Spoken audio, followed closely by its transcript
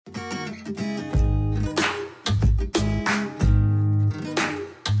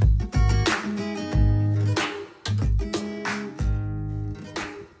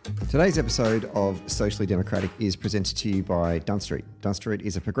Today's episode of Socially Democratic is presented to you by Dun Street. Dun Street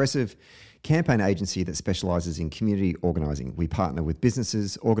is a progressive campaign agency that specialises in community organising. We partner with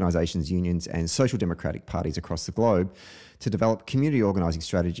businesses, organisations, unions and social democratic parties across the globe to develop community organising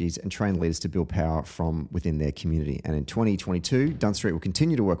strategies and train leaders to build power from within their community. And in 2022, Dun Street will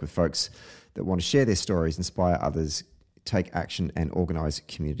continue to work with folks that want to share their stories, inspire others, take action and organise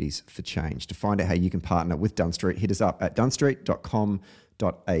communities for change. To find out how you can partner with Dun Street, hit us up at dunstreet.com.au.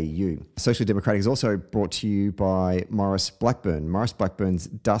 Socially Democratic is also brought to you by Maurice Blackburn. Maurice Blackburn's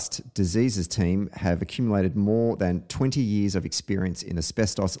Dust Diseases team have accumulated more than 20 years of experience in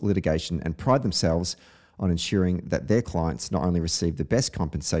asbestos litigation and pride themselves on ensuring that their clients not only receive the best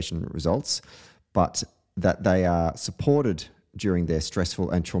compensation results, but that they are supported during their stressful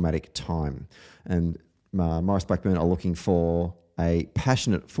and traumatic time. And Maurice Blackburn are looking for a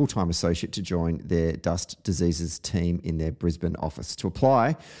passionate full-time associate to join their Dust Diseases team in their Brisbane office. To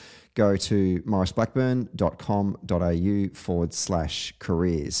apply, go to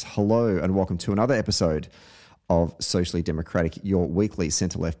mauriceblackburn.com.au/careers. Hello and welcome to another episode of Socially Democratic, your weekly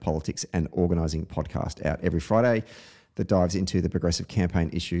centre-left politics and organising podcast, out every Friday that dives into the progressive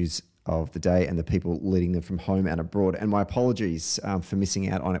campaign issues of the day and the people leading them from home and abroad. And my apologies for missing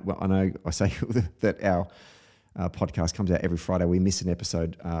out on it. I know I say that our podcast comes out every Friday. We missed an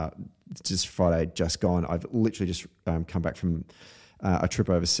episode just Friday just gone. I've literally just come back from a trip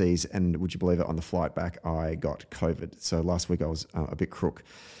overseas, and would you believe it, on the flight back I got COVID. So last week I was a bit crook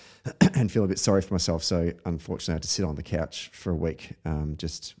and feel a bit sorry for myself. So unfortunately I had to sit on the couch for a week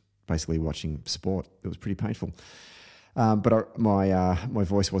just basically watching sport. It was pretty painful. But my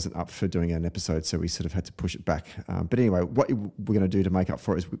voice wasn't up for doing an episode, so we sort of had to push it back. But anyway, what we're going to do to make up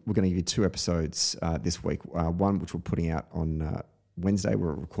for it is we're going to give you two episodes this week. One which we're putting out on Wednesday.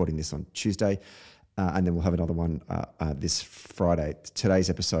 We're recording this on Tuesday. And then we'll have another one this Friday. Today's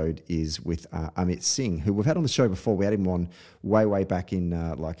episode is with Amit Singh, who we've had on the show before. We had him on way back in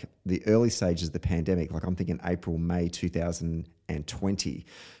like the early stages of the pandemic, like I'm thinking April, May 2020,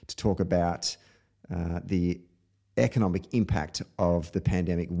 to talk about the economic impact of the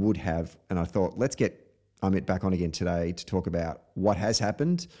pandemic would have. And I thought, let's get Amit back on again today to talk about what has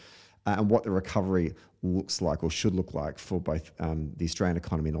happened and what the recovery looks like or should look like for both the Australian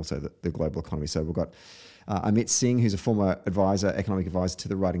economy and also the global economy. So we've got Amit Singh, who's a former economic advisor to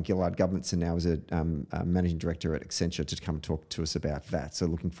the Rudd and Gillard governments, and now is a managing director at Accenture, to come talk to us about that. So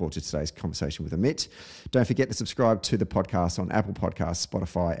looking forward to today's conversation with Amit. Don't forget to subscribe to the podcast on Apple Podcasts,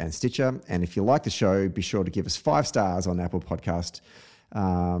 Spotify and Stitcher. And if you like the show, be sure to give us 5 stars on Apple Podcast.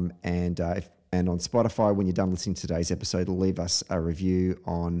 And on Spotify, when you're done listening to today's episode, leave us a review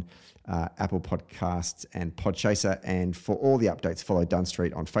on Apple Podcasts and Podchaser. And for all the updates, follow Dun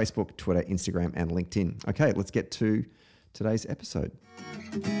Street on Facebook, Twitter, Instagram, and LinkedIn. Okay, let's get to today's episode.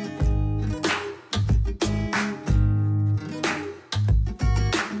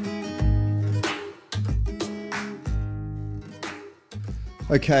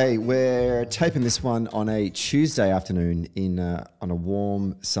 Okay, we're taping this one on a Tuesday afternoon on a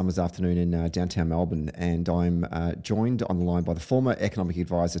warm summer's afternoon in downtown Melbourne, and I'm joined on the line by the former economic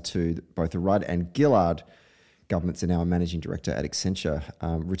advisor to both the Rudd and Gillard governments and now a managing director at Accenture,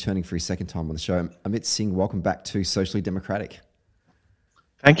 returning for his second time on the show. Amit Singh, welcome back to Socially Democratic.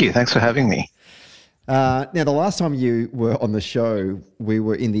 Thank you. Thanks for having me. Now, the last time you were on the show, we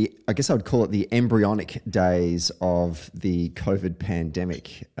were in I guess I would call it the embryonic days of the COVID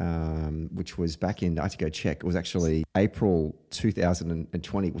pandemic, which was back in, I had to go check, it was actually April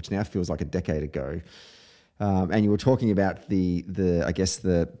 2020, which now feels like a decade ago. And you were talking about the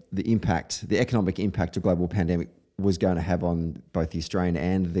impact, the economic impact a global pandemic was going to have on both the Australian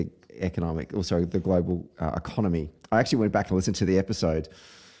and the global economy. I actually went back and listened to the episode,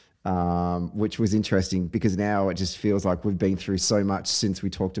 which was interesting because now it just feels like we've been through so much since we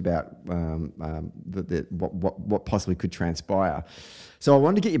talked about what possibly could transpire. So I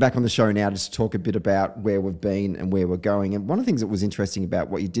wanted to get you back on the show now just to talk a bit about where we've been and where we're going. And one of the things that was interesting about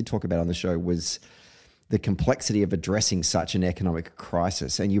what you did talk about on the show was the complexity of addressing such an economic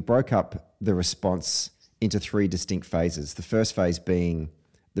crisis. And you broke up the response into 3 distinct phases. The first phase being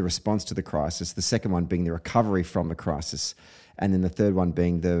the response to the crisis, the second one being the recovery from the crisis, and then the third one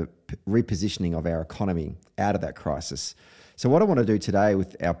being the repositioning of our economy out of that crisis. So what I want to do today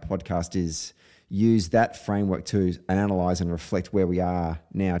with our podcast is use that framework to analyse and reflect where we are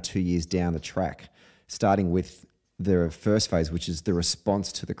now 2 years down the track, starting with the first phase, which is the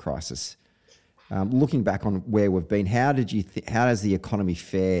response to the crisis. Looking back on where we've been, how has the economy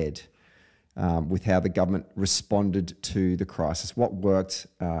fared with how the government responded to the crisis? What worked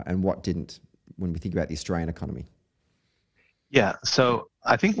and what didn't when we think about the Australian economy? Yeah, so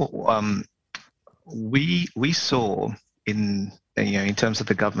I think we saw in terms of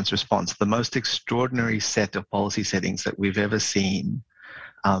the government's response the most extraordinary set of policy settings that we've ever seen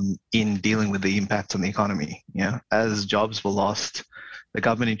in dealing with the impacts on the economy. As jobs were lost, the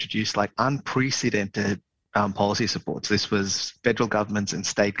government introduced like unprecedented policy supports. This was federal governments and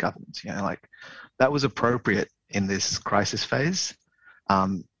state governments. Like that was appropriate in this crisis phase.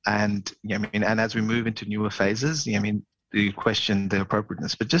 And as we move into newer phases, you question the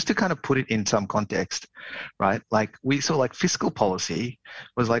appropriateness. But just to kind of put it in some context, right? Like we saw, like fiscal policy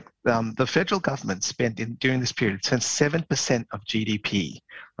was like the federal government during this period spent 7% of GDP,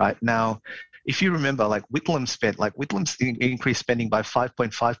 right? Now, if you remember, like Whitlam's increased spending by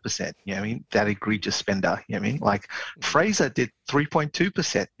 5.5%. That egregious spender. Like Fraser did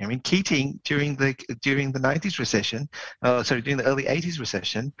 3.2%. Keating during the 90s recession, during the early 80s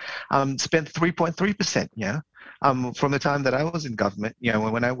recession, spent 3.3%. From the time that I was in government,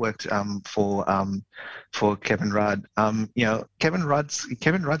 when I worked for Kevin Rudd, Kevin Rudd's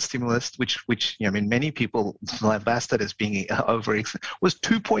stimulus, which many people lambasted as being over, was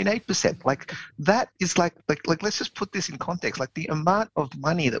 2.8%. Like that is like let's just put this in context. Like the amount of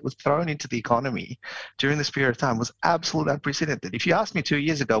money that was thrown into the economy during this period of time was absolutely unprecedented. If you asked me 2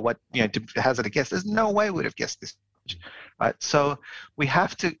 years ago to hazard a guess, there's no way we would have guessed this. Right, so we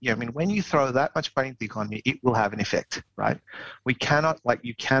have to. When you throw that much money into the economy, it will have an effect, right? We cannot,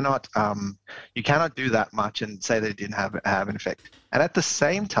 you cannot do that much and say that it didn't have an effect. And at the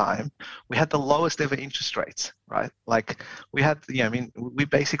same time, we had the lowest ever interest rates, right? Like we had, we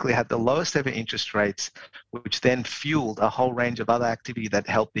basically had the lowest ever interest rates, which then fueled a whole range of other activity that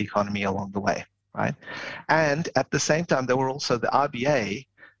helped the economy along the way, right? And at the same time, there were also the RBA.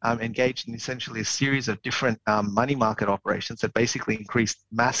 Engaged in essentially a series of different money market operations that basically increased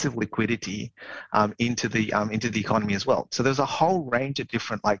massive liquidity into the economy as well. So there's a whole range of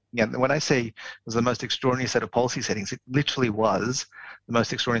different, when I say it was the most extraordinary set of policy settings, it literally was the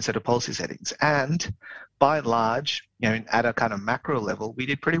most extraordinary set of policy settings. And by and large, at a kind of macro level, we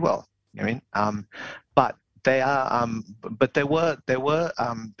did pretty well. But there were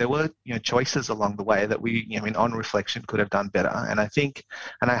choices along the way that we, on reflection, could have done better. And I think,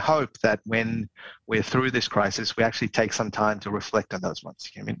 and I hope that when we're through this crisis, we actually take some time to reflect on those ones.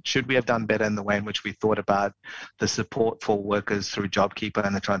 Should we have done better in the way in which we thought about the support for workers through JobKeeper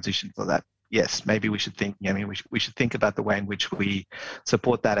and the transition for that? Yes, maybe we should think. We should think about the way in which we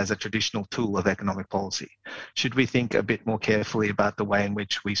support that as a traditional tool of economic policy. Should we think a bit more carefully about the way in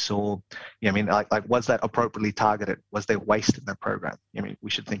which we saw? Was that appropriately targeted? Was there waste in the program? We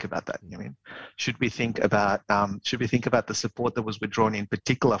should think about that. Should we think about the support that was withdrawn in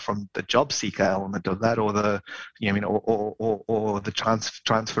particular from the job seeker element of that, or the or the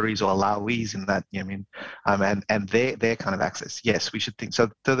transferees or allowees in that? And their kind of access. Yes, we should think. So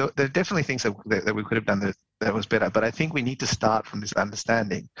there are definitely things that we could have done that was better. But I think we need to start from this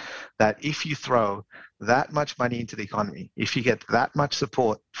understanding that if you throw that much money into the economy, if you get that much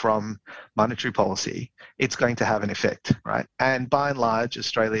support from monetary policy, it's going to have an effect, right? And by and large,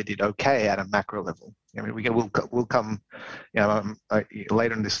 Australia did okay at a macro level. We'll come,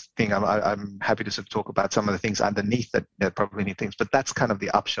 later in this thing. I'm happy to sort of talk about some of the things underneath that probably need things, but that's kind of the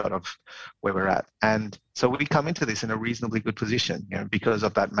upshot of where we're at. And so we come into this in a reasonably good position, because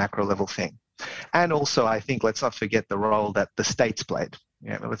of that macro level thing. And also, I think let's not forget the role that the states played.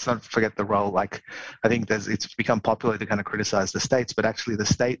 Let's not forget the role. I think it's become popular to kind of criticize the states, but actually the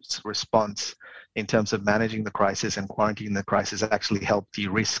states' response in terms of managing the crisis and quarantining the crisis actually helped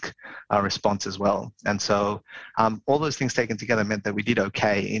de-risk our response as well. And so all those things taken together meant that we did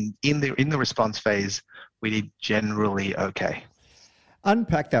okay. In the response phase, we did generally okay.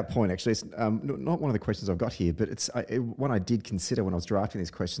 Unpack that point, actually. It's not one of the questions I've got here, but it's one I did consider when I was drafting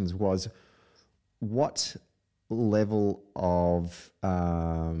these questions was what level of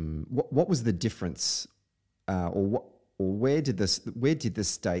what was the difference, or where did the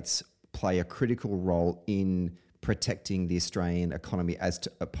states play a critical role in protecting the Australian economy as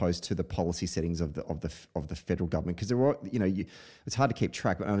opposed to the policy settings of the federal government? Because there were, it's hard to keep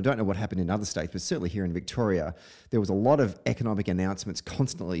track. And I don't know what happened in other states, but certainly here in Victoria, there was a lot of economic announcements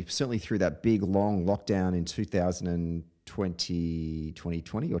constantly, certainly through that big long lockdown in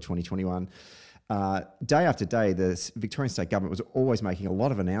 2020 or 2021. Day after day, the Victorian state government was always making a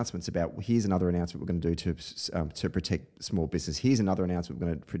lot of announcements about, here's another announcement we're going to do to protect small business. Here's another announcement we're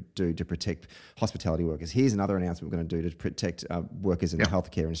going to do to protect hospitality workers. Here's another announcement we're going to do to protect workers in the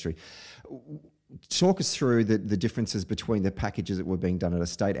healthcare industry. Talk us through the differences between the packages that were being done at a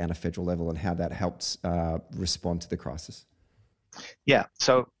state and a federal level and how that helped respond to the crisis. Yeah,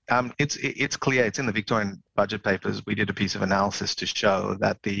 so it's clear. It's in the Victorian budget papers. We did a piece of analysis to show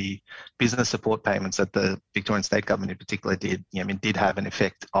that the business support payments that the Victorian state government in particular did, did have an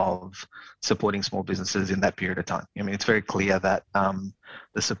effect of supporting small businesses in that period of time. It's very clear that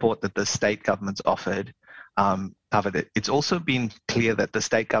the support that the state governments offered covered it. It's also been clear that the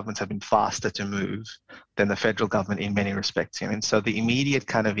state governments have been faster to move than the federal government in many respects. So the immediate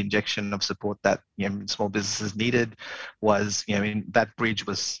kind of injection of support that small businesses needed was, that bridge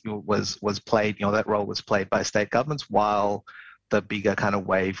was played. That role was played by state governments, while the bigger kind of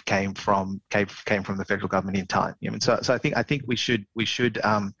wave came from the federal government in time. So I think we should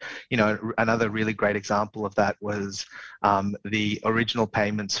another really great example of that was the original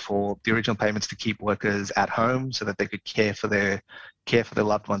payments to keep workers at home so that they could care for their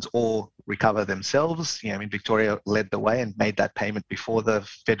loved ones or recover themselves. Victoria led the way and made that payment before the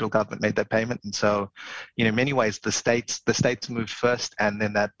federal government made that payment. And so, in many ways, the states moved first, and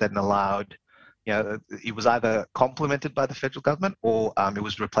then that then allowed. It was either complemented by the federal government or it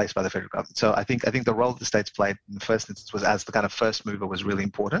was replaced by the federal government. So I think the role the states played in the first instance was as the kind of first mover was really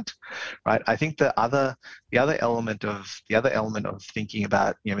important, right? I think the other element of thinking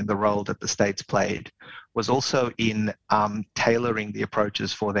about the role that the states played was also in tailoring the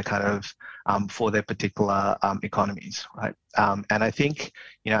approaches for their kind of for their particular economies, right? And I think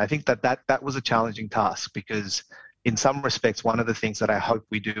that was a challenging task because, in some respects, one of the things that I hope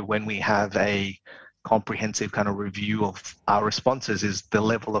we do when we have a comprehensive kind of review of our responses is the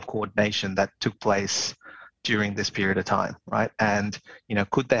level of coordination that took place during this period of time, right? And,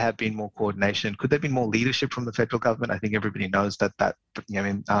 could there have been more coordination? Could there have been more leadership from the federal government? I think everybody knows that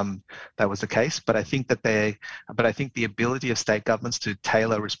was the case. But I think the ability of state governments to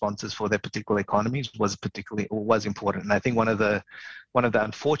tailor responses for their particular economies was important. And I think one of the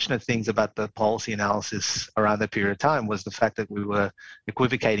unfortunate things about the policy analysis around that period of time was the fact that we were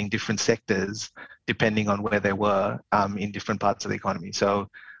equivocating different sectors depending on where they were in different parts of the economy. So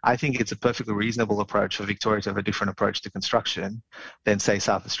I think it's a perfectly reasonable approach for Victoria to have a different approach to construction than, say,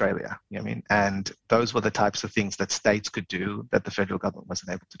 South Australia. And those were the types of things that states could do that the federal government wasn't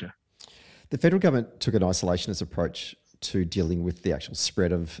able to do. The federal government took an isolationist approach to dealing with the actual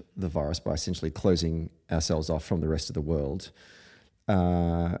spread of the virus by essentially closing ourselves off from the rest of the world.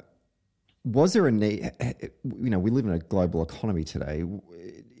 Was there a need, we live in a global economy today,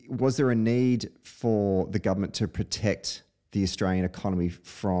 was there a need for the government to protect the Australian economy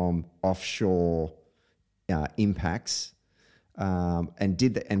from offshore impacts? And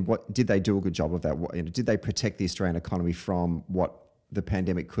did they do a good job of that? Did they protect the Australian economy from what the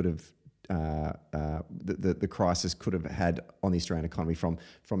pandemic could have, the crisis could have had on the Australian economy from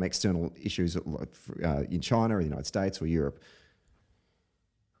external issues in China or the United States or Europe?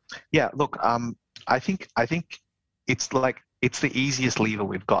 Yeah, look, I think it's the easiest lever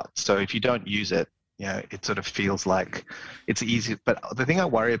we've got. So if you don't use it, it sort of feels like it's easy. But the thing I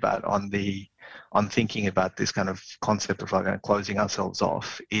worry about on thinking about this kind of concept of closing ourselves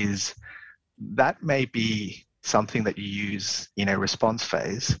off is that may be something that you use in a response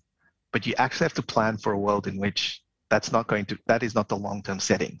phase, but you actually have to plan for a world in which that is not the long-term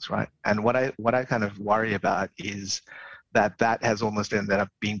settings, right? And what I kind of worry about is that has almost ended up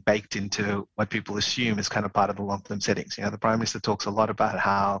being baked into what people assume is kind of part of the long-term settings. The Prime Minister talks a lot about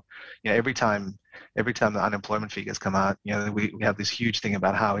how, every time the unemployment figures come out, we have this huge thing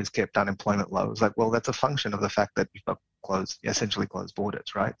about how he's kept unemployment low. It's like, well, that's a function of the fact that we've got essentially closed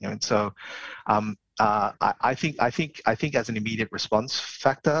borders, right? And so I think as an immediate response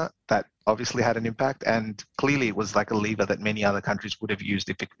factor, that obviously had an impact, and clearly it was like a lever that many other countries would have used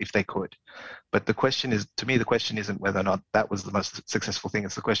if they could. But the question isn't whether or not that was the most successful thing.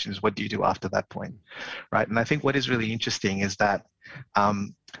 It's the question is, what do you do after that point, right? And I think what is really interesting is that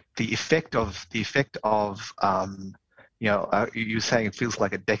the effect of you were saying it feels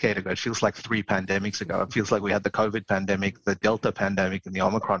like a decade ago. It feels like 3 pandemics ago. It feels like we had the COVID pandemic, the Delta pandemic, and the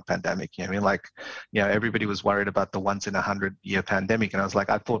Omicron pandemic. Everybody was worried about the once in 100-year pandemic, and I was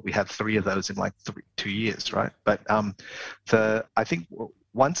like, I thought we had 3 of those in 2 years, right? But I think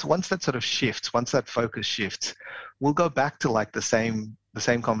once that sort of shifts, once that focus shifts, we'll go back to the same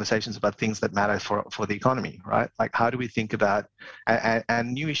conversations about things that matter for the economy, right? Like, how do we think about,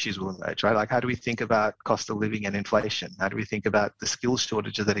 and new issues will emerge, right? Like, how do we think about cost of living and inflation? How do we think about the skills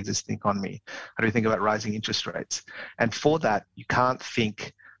shortages that exist in the economy? How do we think about rising interest rates? And for that, you can't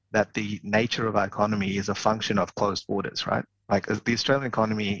think that the nature of our economy is a function of closed borders, right? Like, the Australian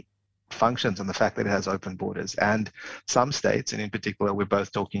economy functions on the fact that it has open borders, and some states, and in particular, we're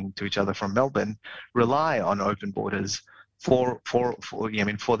both talking to each other from Melbourne, rely on open borders for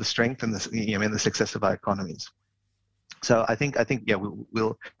the strength and the success of our economies. So yeah,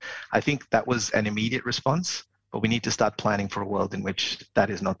 I think that was an immediate response, but we need to start planning for a world in which that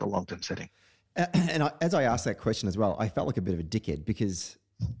is not the long-term setting. And as I asked that question as well, I felt like a bit of a dickhead because,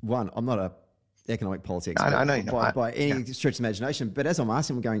 one, I'm not a economic policy expert I know you know. by any stretch of imagination, but as I'm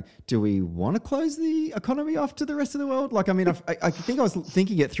asking, I'm going, do we want to close the economy off to the rest of the world? Like, I mean, I think I was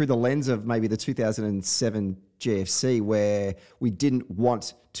thinking it through the lens of maybe the 2007 GFC, where we didn't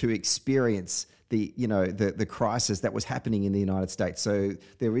want to experience the crisis that was happening in the United States. So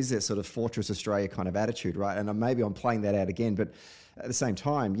there is that sort of Fortress Australia kind of attitude, right? And maybe I'm playing that out again, but at the same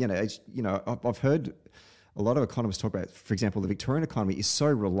time, I've heard a lot of economists talk about, for example, the Victorian economy is so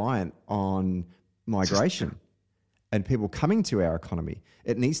reliant on migration and people coming to our economy.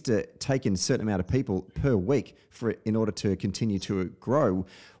 It needs to take in a certain amount of people per week in order to continue to grow.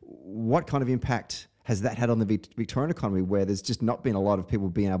 What kind of impact has that had on the Victorian economy, where there's just not been a lot of people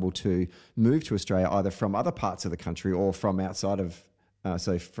being able to move to Australia, either from other parts of the country or from outside of,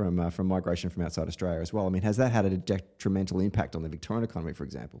 from migration from outside Australia as well? I mean, has that had a detrimental impact on the Victorian economy, for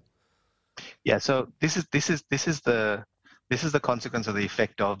example? Yeah. So this is the consequence of the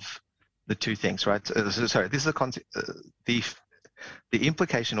effect of the two things, right? Sorry, this is the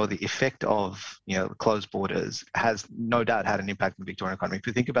implication or the effect of closed borders has no doubt had an impact on the Victorian economy. If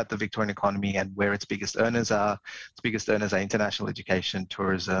you think about the Victorian economy and where its biggest earners are international education,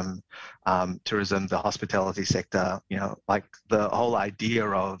 tourism, the hospitality sector. Like the whole idea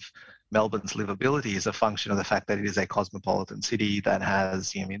of Melbourne's livability is a function of the fact that it is a cosmopolitan city that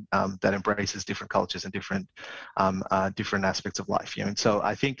has, that embraces different cultures and different aspects of life. And so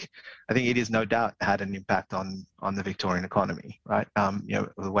I think it is no doubt had an impact on the Victorian economy, right?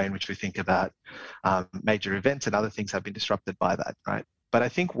 The way in which we think about major events and other things have been disrupted by that, right? But I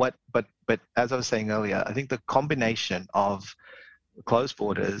think but as I was saying earlier, I think the combination of closed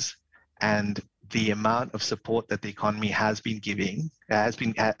borders and the amount of support that the economy has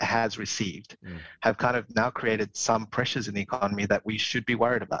received, have kind of now created some pressures in the economy that we should be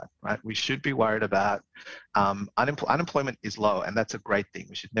worried about, right? We should be worried about unemployment is low, and that's a great thing.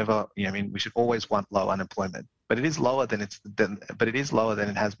 We should never, we should always want low unemployment, but it is lower than it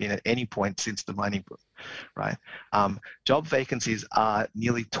has been at any point since the mining boom, right? Job vacancies are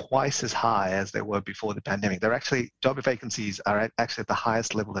nearly twice as high as they were before the pandemic. Job vacancies are actually at the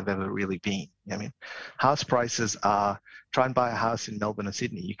highest level they've ever really been. House prices try and buy a house in Melbourne or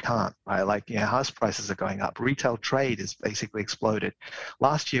Sydney, you can't, right? House prices are going up. Retail trade has basically exploded.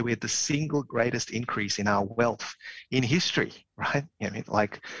 Last year, we had the single greatest increase in our wealth in history, right?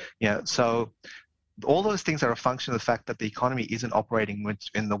 So all those things are a function of the fact that the economy isn't operating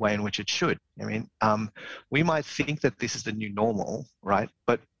in the way in which it should. We might think that this is the new normal, right?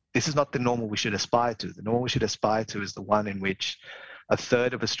 But this is not the normal we should aspire to. The normal we should aspire to is the one in which a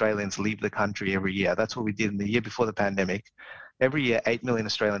third of Australians leave the country every year. That's what we did in the year before the pandemic. Every year, 8 million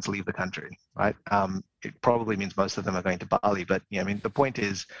Australians leave the country, right? It probably means most of them are going to Bali, but the point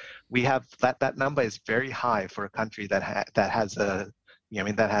is, we have that number is very high for a country that has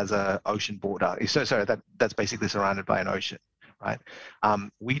a ocean border. That's basically surrounded by an ocean, right?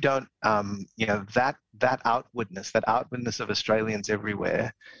 We don't, that outwardness of Australians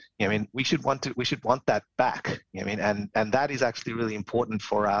everywhere. We should want that back. And that is actually really important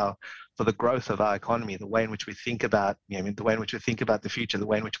for the growth of our economy, the way in which we think about, the way in which we think about the future, the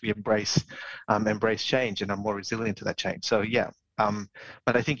way in which we embrace change and are more resilient to that change. So yeah.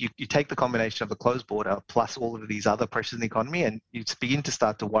 But I think you take the combination of the closed border plus all of these other pressures in the economy, and you begin to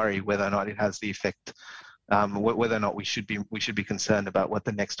start to worry whether or not it has the effect, whether or not we should be concerned about what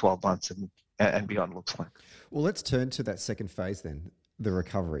the next 12 months and beyond looks like. Well, let's turn to that second phase then, the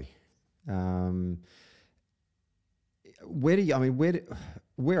recovery.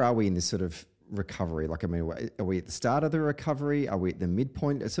 Where are we in this sort of recovery? Are we at the start of the recovery? Are we at the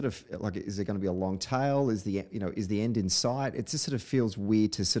midpoint? It's sort of like, is there going to be a long tail? Is the end in sight? It just sort of feels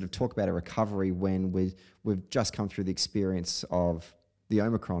weird to sort of talk about a recovery when we've just come through the experience of the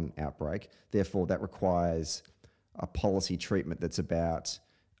Omicron outbreak. Therefore, that requires a policy treatment that's about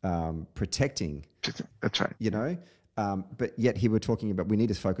protecting. That's right. But yet here we're talking about we need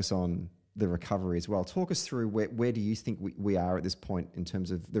to focus on the recovery as well. Talk us through where do you think we are at this point in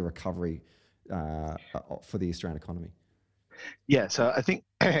terms of the recovery for the Australian economy? Yeah, so I think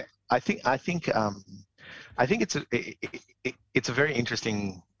it's a very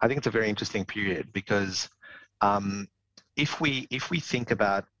interesting period, because if we think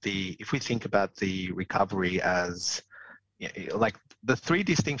about the recovery as like the three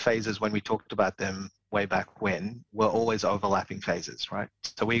distinct phases when we talked about them way back when were always overlapping phases, right?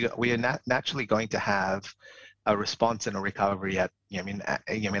 So we are naturally going to have a response and a recovery at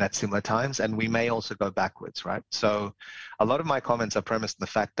at similar times, and we may also go backwards, right? So a lot of my comments are premised on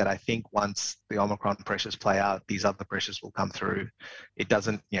the fact that I think once the Omicron pressures play out, these other pressures will come through. It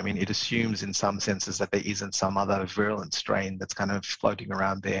doesn't, it assumes in some senses that there isn't some other virulent strain that's kind of floating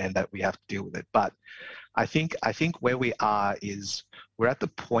around there and that we have to deal with it. But I think where we are is we're at the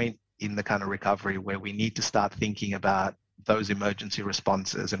point in the kind of recovery where we need to start thinking about those emergency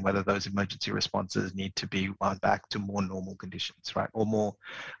responses and whether those emergency responses need to be wound back to more normal conditions, right? Or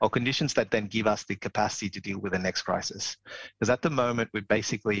conditions that then give us the capacity to deal with the next crisis. Because at the moment, we've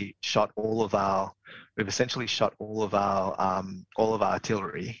essentially shot all of our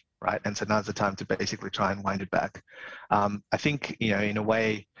artillery, right? And so now's the time to basically try and wind it back. I think, in a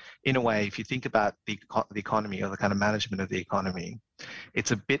way, if you think about the economy or the kind of management of the economy, it's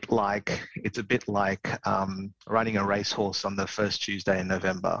a bit like running a racehorse on the first Tuesday in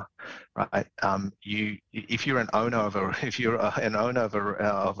November, right? If you're an owner of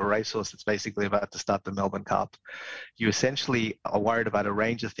a racehorse that's basically about to start the Melbourne Cup, you essentially are worried about a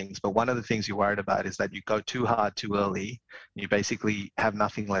range of things. But one of the things you're worried about is that you go too hard too early. You basically have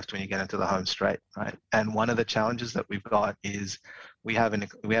nothing left when you get into the home straight, right? And one of the challenges that we've got is we have an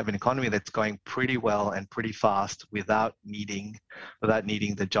economy that's going pretty well and pretty fast without needing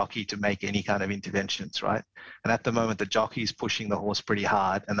the jockey to make any kind of interventions, right? And at the moment, the jockey is pushing the horse pretty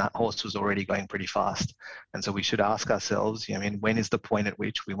hard, and that horse was already going pretty fast. And so we should ask ourselves, when is the point at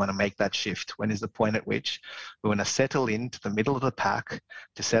which we want to make that shift? When is the point at which we want to settle into the middle of the pack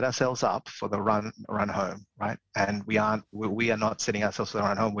to set ourselves up for the run home, right? And we are not setting ourselves for the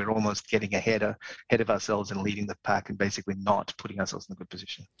run home. We're almost getting ahead of ourselves and leading the pack and basically not putting ourselves in a good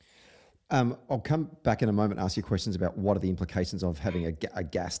position. I'll come back in a moment and ask you questions about what are the implications of having a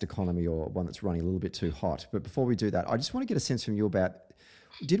gassed economy or one that's running a little bit too hot. But before we do that, I just want to get a sense from you about,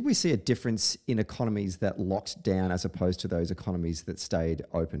 did we see a difference in economies that locked down as opposed to those economies that stayed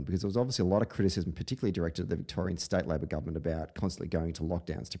open? Because there was obviously a lot of criticism, particularly directed at the Victorian State Labor government, about constantly going to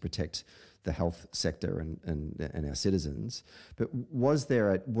lockdowns to protect the health sector and our citizens. But was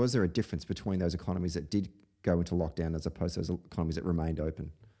there a difference between those economies that did go into lockdown as opposed to those economies that remained open?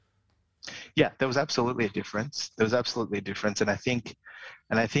 Yeah, there was absolutely a difference. And I think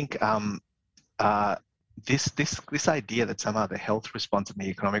this idea that somehow the health response and the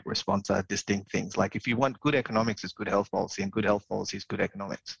economic response are distinct things. Like if you want good economics, it's good health policy, and good health policy is good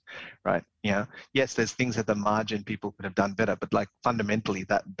economics, right? Yes, there's things at the margin people could have done better, but like fundamentally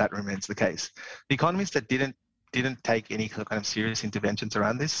that remains the case. The economies that didn't take any kind of serious interventions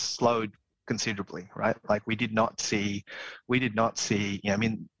around this slowed considerably, right? Like we did not see,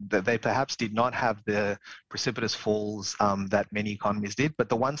 they perhaps did not have the precipitous falls that many economies did, but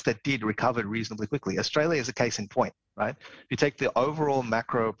the ones that did recovered reasonably quickly. Australia is a case in point, right? If you take the overall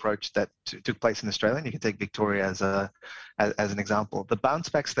macro approach that took place in Australia, and you can take Victoria as an example, the bounce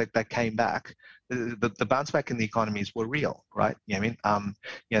backs that came back, the bounce back in the economies were real, right?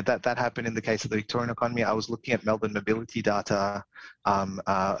 That happened in the case of the Victorian economy. I was looking at Melbourne mobility data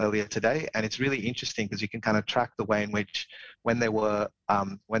earlier today, and it's really interesting because you can kind of track the way in which when there were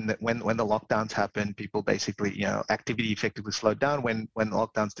when the lockdowns happened, people basically, activity effectively slowed down. When the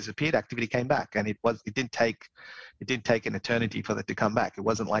lockdowns disappeared, activity came back, and it didn't take an eternity for that to come back. It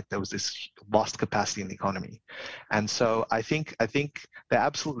wasn't like there was this lost capacity in the economy. And so I think there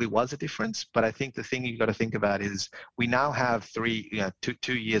absolutely was a difference, but I think the thing you've got to think about is we now have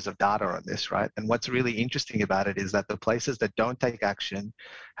 2 years of data on this, right? And what's really interesting about it is that the places that don't take action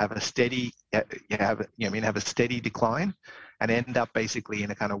have a steady decline and end up basically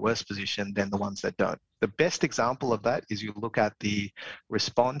in a kind of worse position than the ones that don't. The best example of that is you look at the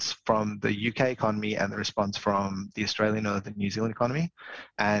response from the UK economy and the response from the Australian or the New Zealand economy.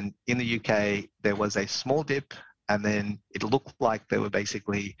 And in the UK, there was a small dip, and then it looked like they were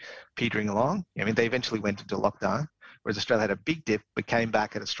basically petering along. They eventually went into lockdown, whereas Australia had a big dip but came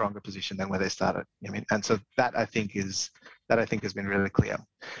back at a stronger position than where they started. And so that I think has been really clear.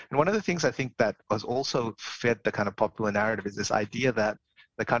 And one of the things I think that was also fed the kind of popular narrative is this idea that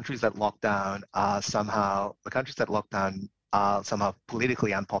the countries that lock down are somehow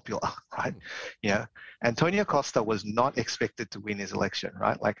politically unpopular, right? Antonio Costa was not expected to win his election,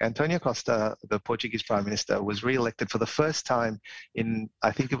 right? Like Antonio Costa, the Portuguese Prime Minister, was re-elected for the first time in,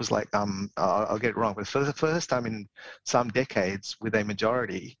 I think it was like, I'll get it wrong, but for the first time in some decades with a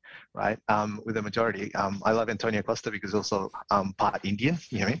majority, right? I love Antonio Costa because also part Indian,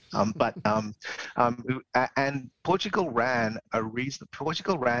 and Portugal ran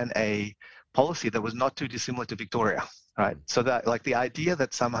a policy that was not too dissimilar to Victoria, right? So that, like, the idea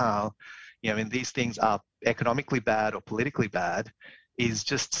that somehow, these things are economically bad or politically bad is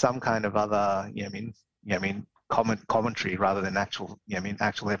just some kind of other, commentary rather than actual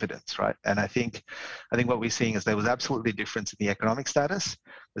evidence, right? And I think what we're seeing is there was absolutely difference in the economic status,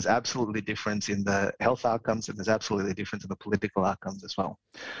 there's absolutely difference in the health outcomes, and there's absolutely difference in the political outcomes as well.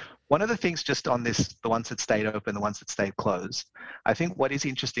 One of the things just on this, the ones that stayed open, the ones that stayed closed, I think what is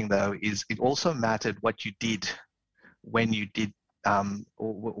interesting though is it also mattered what you did when you did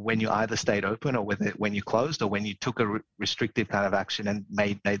when you either stayed open or when you closed, or when you took a restrictive kind of action and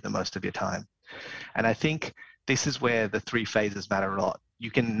made the most of your time. And I think this is where the three phases matter a lot.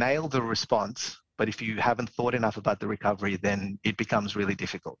 You can nail the response, but if you haven't thought enough about the recovery, then it becomes really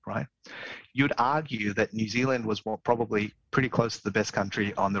difficult, right? You'd argue that New Zealand was probably pretty close to the best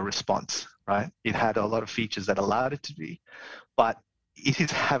country on the response, right? It had a lot of features that allowed it to be, but it is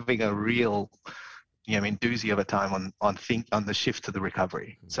having a real doozy of a time on the shift to the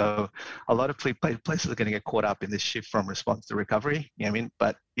recovery. So a lot of places are going to get caught up in this shift from response to recovery.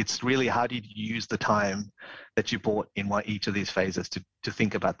 But it's really, how do you use the time that you bought in each of these phases to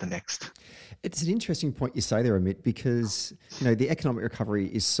think about the next? It's an interesting point you say there, Amit, because the economic recovery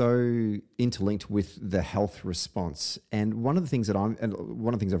is so interlinked with the health response. And one of the things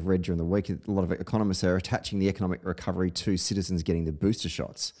I've read during the week, a lot of economists are attaching the economic recovery to citizens getting the booster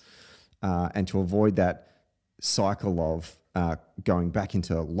shots. And to avoid that cycle of going back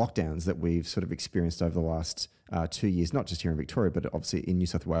into lockdowns that we've sort of experienced over the last 2 years, not just here in Victoria, but obviously in New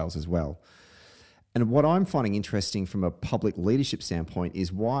South Wales as well. And what I'm finding interesting from a public leadership standpoint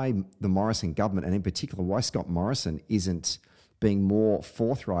is why the Morrison government, and in particular why Scott Morrison, isn't being more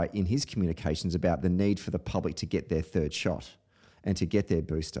forthright in his communications about the need for the public to get their third shot and to get their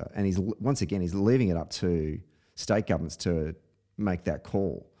booster. And he's leaving it up to state governments to make that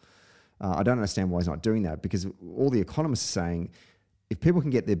call. I don't understand why he's not doing that, because all the economists are saying if people can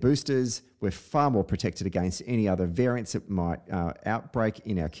get their boosters, we're far more protected against any other variants that might outbreak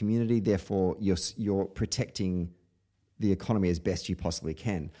in our community. Therefore, you're protecting the economy as best you possibly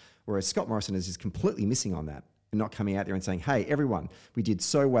can. Whereas Scott Morrison is just completely missing on that and not coming out there and saying, hey, everyone, we did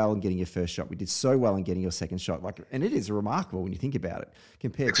so well in getting your first shot. We did so well in getting your second shot. And it is remarkable when you think about it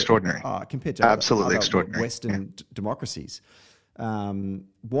compared to absolutely other extraordinary Western democracies.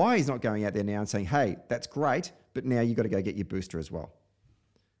 Why he's not going out there now and saying, hey, that's great, but now you've got to go get your booster as well.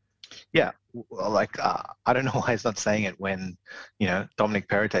 Yeah, well, I don't know why he's not saying it when, Dominic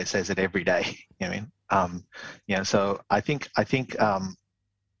Perrottet says it every day. So I think I'm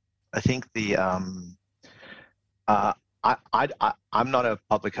not a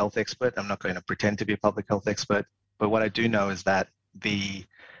public health expert. I'm not going to pretend to be a public health expert, but what I do know is that the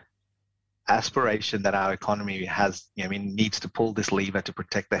aspiration that our economy has, needs to pull this lever to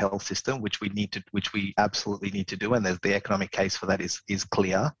protect the health system, which we absolutely need to do, and there's the economic case for that is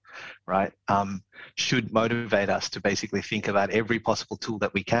clear, right? Should motivate us to basically think about every possible tool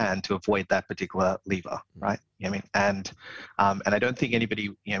that we can to avoid that particular lever, right? And I don't think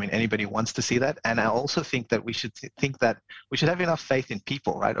anybody wants to see that. And I also think that we should have enough faith in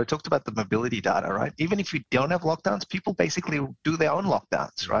people, right? I talked about the mobility data, right? Even if we don't have lockdowns, people basically do their own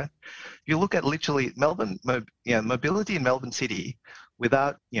lockdowns, right? You look at literally Melbourne, mobility in Melbourne City,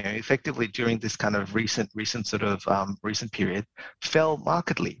 without, effectively during this kind of recent period, fell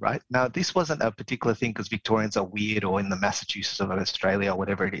markedly, right? Now, this wasn't a particular thing because Victorians are weird or in the Massachusetts of Australia or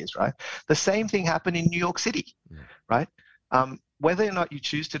whatever it is, right? The same thing happened in New York City, right? Whether or not you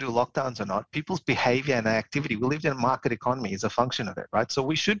choose to do lockdowns or not, people's behavior and activity, we live in a market economy, is a function of it, right? So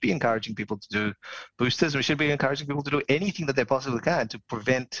we should be encouraging people to do boosters. We should be encouraging people to do anything that they possibly can to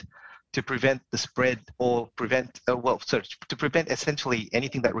prevent the spread or to prevent essentially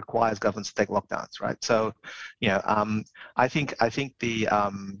anything that requires governments to take lockdowns, right? So, I think the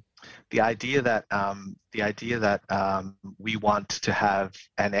idea that we want to have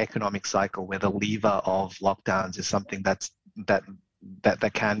an economic cycle where the lever of lockdowns is something that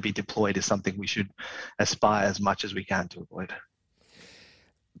can be deployed is something we should aspire as much as we can to avoid.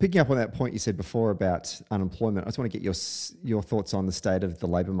 Picking up on that point you said before about unemployment, I just want to get your thoughts on the state of the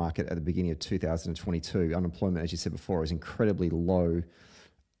labour market at the beginning of 2022. Unemployment, as you said before, is incredibly low.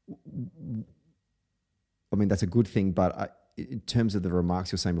 I mean, that's a good thing, but in terms of the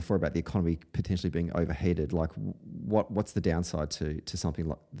remarks you were saying before about the economy potentially being overheated, like what's the downside to something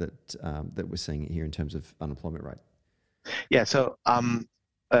like that that we're seeing here in terms of unemployment rate? Yeah, so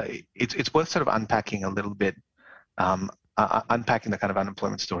it's worth sort of unpacking a little bit. Unpacking the kind of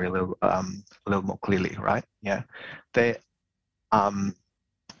unemployment story a little more clearly, right? Yeah, the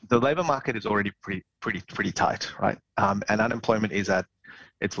labour market is already pretty tight, right? And unemployment is at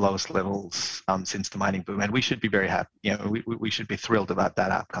its lowest levels since the mining boom, and we should be very happy. We should be thrilled about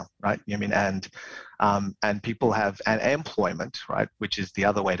that outcome, right? And people have and employment, right, which is the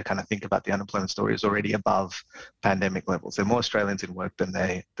other way to kind of think about the unemployment story, is already above pandemic levels. There are more Australians in work than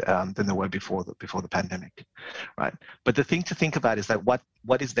there were before the pandemic, right? But the thing to think about is that what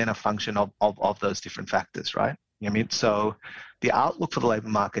is then a function of those different factors, right? So the outlook for the labour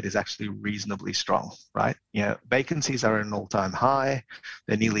market is actually reasonably strong, right? Vacancies are at an all-time high.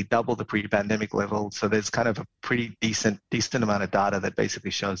 They're nearly double the pre-pandemic level. So there's kind of a pretty decent amount of data that basically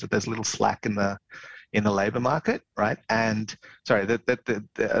shows that there's little slack in the labour market, right? And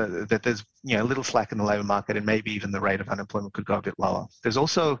that there's little slack in the labour market, and maybe even the rate of unemployment could go a bit lower. There's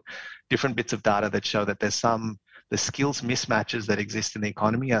also different bits of data that show that the skills mismatches that exist in the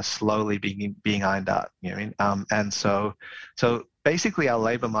economy are slowly being ironed out. And so basically our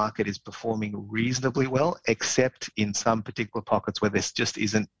labour market is performing reasonably well, except in some particular pockets where there just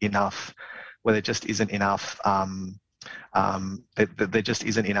isn't enough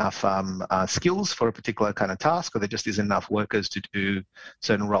skills for a particular kind of task, or there just isn't enough workers to do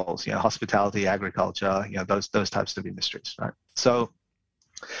certain roles. Hospitality, agriculture, those types of industries, right? So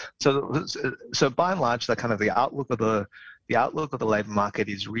by and large, the outlook of the labour market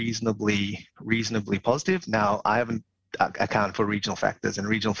is reasonably positive. Now, I haven't accounted for regional factors, and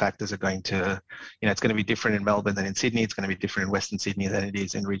regional factors are going to, it's going to be different in Melbourne than in Sydney. It's going to be different in Western Sydney than it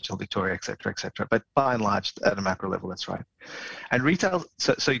is in regional Victoria, et cetera, et cetera. But by and large, at a macro level, that's right. And retail,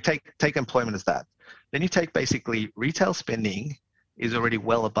 so you take employment as that. Then you take basically retail spending is already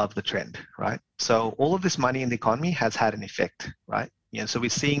well above the trend, right? So all of this money in the economy has had an effect, right? So we're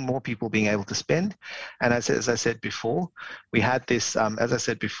seeing more people being able to spend, and as I said before, we had this.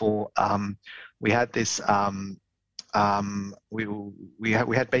 We had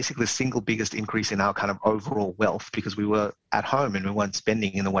basically the single biggest increase in our kind of overall wealth because we were at home and we weren't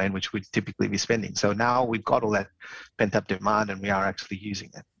spending in the way in which we'd typically be spending. So now we've got all that pent up demand and we are actually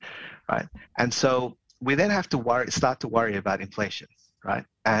using it, right? And so we then have to start to worry about inflation, right?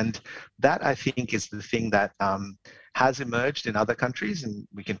 And that, I think, is the thing that has emerged in other countries, and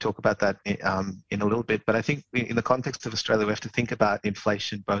we can talk about that in a little bit. But I think in the context of Australia, we have to think about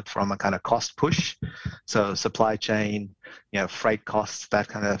inflation both from a kind of cost push, so supply chain, freight costs, that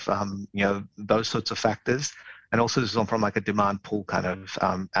kind of, those sorts of factors, and also from like a demand pull kind of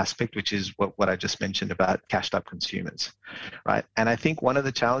aspect, which is what I just mentioned about cashed up consumers, right? And I think one of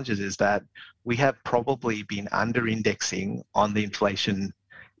the challenges is that we have probably been under indexing on the inflation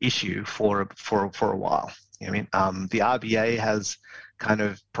issue for a while. The RBA has kind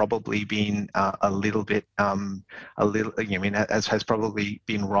of probably been has probably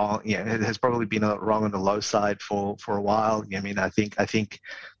been wrong. It has probably been wrong on the low side for a while. I think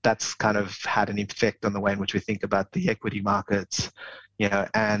that's kind of had an effect on the way in which we think about the equity markets.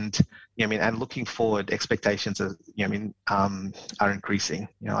 And looking forward, expectations are increasing.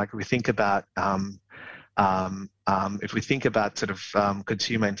 Like we think about. If we think about sort of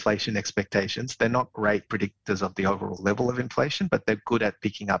consumer inflation expectations, they're not great predictors of the overall level of inflation, but they're good at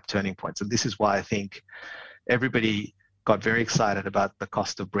picking up turning points. And this is why I think everybody got very excited about the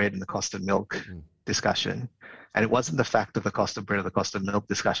cost of bread and the cost of milk discussion. And it wasn't the fact of the cost of bread or the cost of milk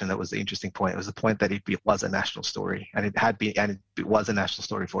discussion that was the interesting point. It was the point that it was a national story, and it was a national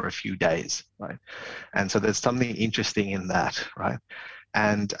story for a few days, right? And so there's something interesting in that, right?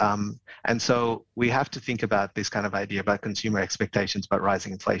 And so we have to think about this kind of idea about consumer expectations about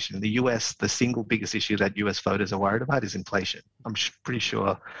rising inflation. In the US, the single biggest issue that US voters are worried about is inflation. I'm pretty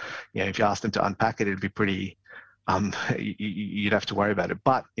sure, if you ask them to unpack it, it'd be pretty, you'd have to worry about it.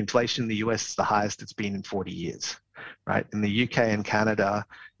 But inflation in the US is the highest it's been in 40 years, right? In the UK and Canada,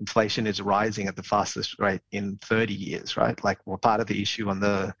 inflation is rising at the fastest rate in 30 years, right? Like, well, part of the issue on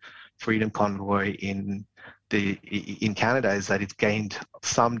the Freedom Convoy in Canada is that it's gained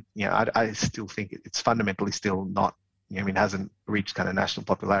some, I still think it's fundamentally still not, hasn't reached kind of national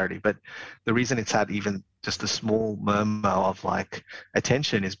popularity. But the reason it's had even just a small murmur of like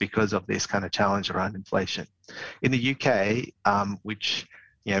attention is because of this kind of challenge around inflation. In the UK, which,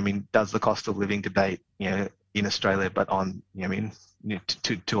 does the cost of living debate, in Australia, but on,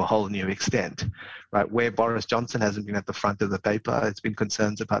 to a whole new extent, right? Where Boris Johnson hasn't been at the front of the paper, it's been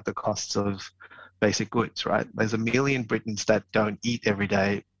concerns about the costs of basic goods, right? There's 1 million Britons that don't eat every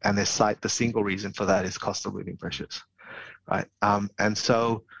day, and they cite the single reason for that is cost of living pressures, right? And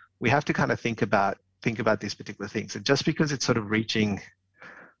so we have to kind of think about these particular things. And just because it's sort of reaching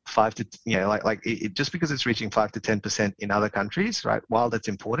just because it's reaching 5 to 10% in other countries, right? While that's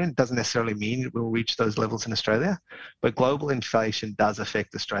important, it doesn't necessarily mean it will reach those levels in Australia. But global inflation does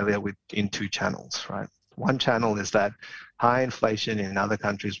affect Australia in two channels, right? One channel is that high inflation in other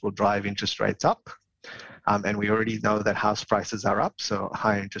countries will drive interest rates up. And we already know that house prices are up, so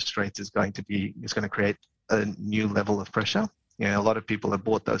higher interest rates is going to create a new level of pressure. A lot of people have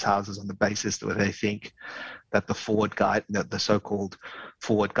bought those houses on the basis where they think that the so-called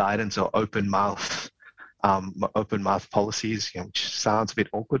forward guidance or open mouth policies, which sounds a bit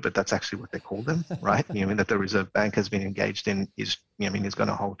awkward, but that's actually what they call them, right? That the Reserve Bank has been engaged in is going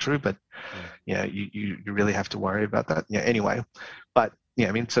to hold true, but you really have to worry about that. Anyway, but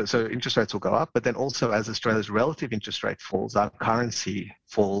so interest rates will go up, but then also as Australia's relative interest rate falls, our currency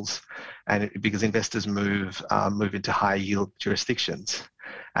falls, and because investors move into high yield jurisdictions,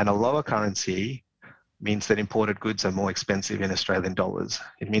 and a lower currency means that imported goods are more expensive in Australian dollars.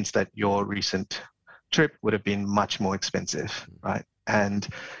 It means that your recent trip would have been much more expensive, right? And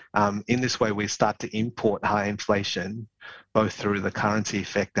in this way, we start to import high inflation, both through the currency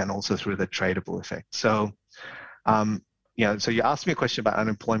effect and also through the tradable effect. So, so you asked me a question about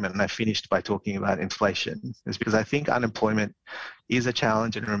unemployment, and I finished by talking about inflation. It's because I think unemployment is a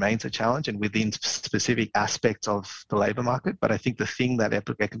challenge and remains a challenge, and within specific aspects of the labour market. But I think the thing that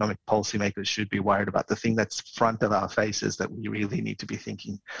economic policymakers should be worried about, the thing that's front of our faces that we really need to be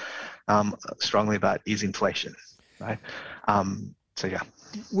thinking strongly about, is inflation, right? So yeah.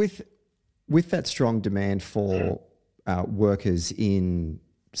 With that strong demand for workers in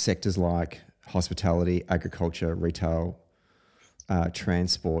sectors like hospitality, agriculture, retail,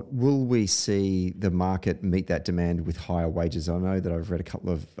 transport, will we see the market meet that demand with higher wages? I know that I've read a couple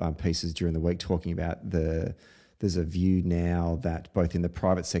of pieces during the week talking about there's a view now that both in the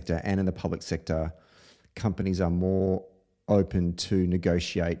private sector and in the public sector, companies are more open to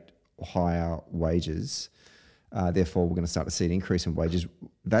negotiate higher wages. Therefore, we're going to start to see an increase in wages.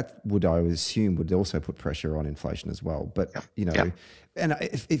 That would, I would assume, would also put pressure on inflation as well. But, and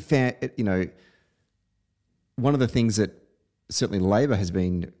one of the things that certainly Labor has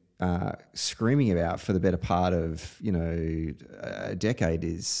been screaming about for the better part of, a decade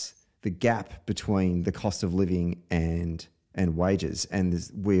is the gap between the cost of living and wages. And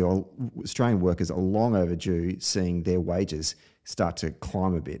Australian workers are long overdue seeing their wages start to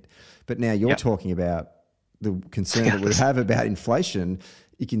climb a bit. But now you're talking about the concern that we have about inflation.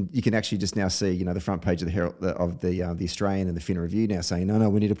 You can actually just now see, the front page of the Herald, the Australian and the Fin Review now saying, no,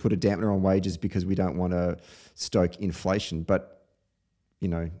 we need to put a dampener on wages because we don't want to stoke inflation. But,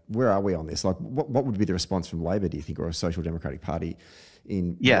 where are we on this? Like, what would be the response from Labor, do you think, or a Social Democratic Party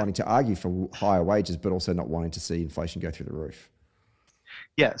in wanting to argue for higher wages, but also not wanting to see inflation go through the roof?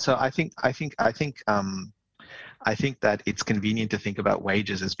 Yeah. So I think that it's convenient to think about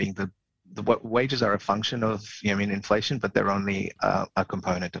wages as being wages are a function of inflation, but they're only a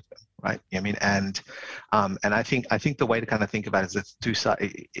component of them, right? And I think the way to kind of think about it is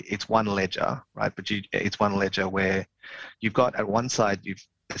it's one ledger, right? But it's one ledger where you've got at one side, you've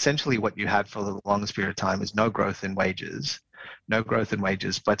essentially what you had for the longest period of time is no growth in wages,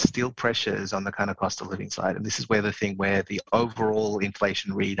 but still pressures on the kind of cost of living side. And this is where the overall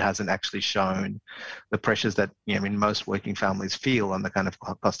inflation read hasn't actually shown the pressures that most working families feel on the kind of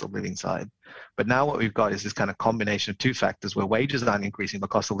cost of living side. But now what we've got is this kind of combination of two factors where wages aren't increasing, but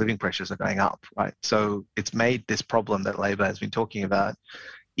cost of living pressures are going up, right? So it's made this problem that Labor has been talking about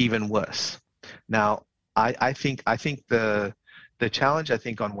even worse. Now, I think the challenge, I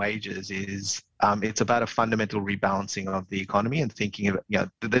think, on wages is it's about a fundamental rebalancing of the economy and thinking of,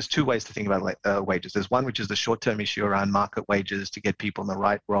 there's two ways to think about wages. There's one, which is the short-term issue around market wages to get people in the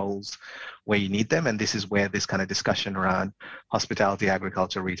right roles where you need them. And this is where this kind of discussion around hospitality,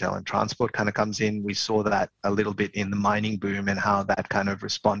 agriculture, retail, and transport kind of comes in. We saw that a little bit in the mining boom and how that kind of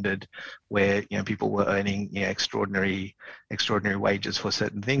responded where, people were earning extraordinary wages for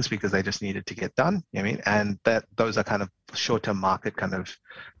certain things because they just needed to get done. And those are kind of short-term market kind of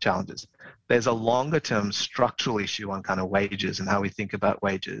challenges. There's a longer-term structural issue on kind of wages and how we think about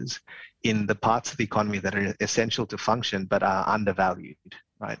wages in the parts of the economy that are essential to function but are undervalued,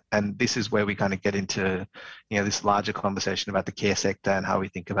 right? And this is where we kind of get into, this larger conversation about the care sector and how we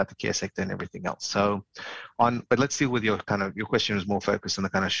think about the care sector and everything else. But let's deal with your question is more focused on the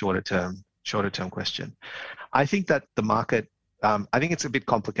kind of shorter term question. I think that the market, I think it's a bit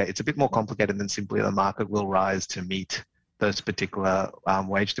complicated. It's a bit more complicated than simply the market will rise to meet those particular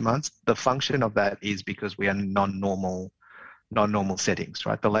wage demands. The function of that is because we are non-normal settings,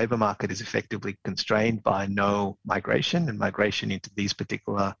 right? The labour market is effectively constrained by no migration, and migration into these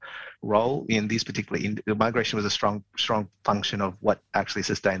particular migration was a strong function of what actually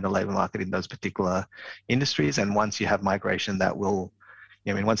sustained the labour market in those particular industries. And once you have migration,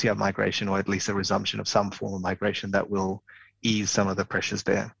 once you have migration, or at least a resumption of some form of migration, that will ease some of the pressures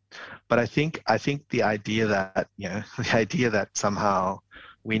there. But I think the idea that the idea that somehow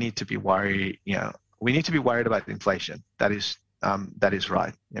we need to be worried, we need to be worried about inflation. That is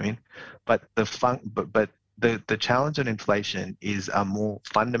right. I mean, but the challenge on inflation is a more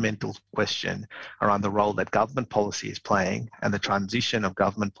fundamental question around the role that government policy is playing and the transition of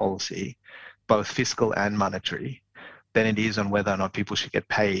government policy, both fiscal and monetary, than it is on whether or not people should get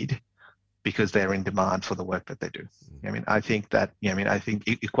paid because they're in demand for the work that they do. I mean, I think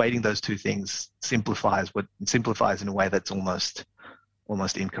equating those two things simplifies in a way that's almost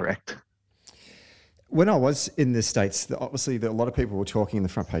incorrect. When I was in the States, obviously a lot of people were talking in the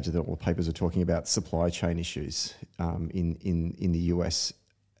front page of all the papers were talking about supply chain issues in the US,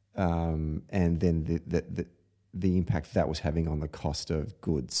 and then the impact that was having on the cost of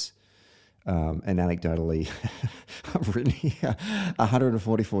goods. And anecdotally, I've written here,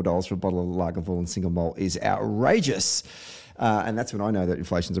 $144 for a bottle of Lagavulin single malt is outrageous, and that's when I know that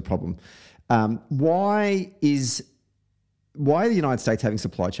inflation's a problem. Why are the United States having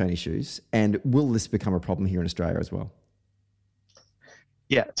supply chain issues, and will this become a problem here in Australia as well?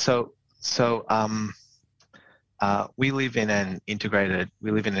 Yeah, so we live in an integrated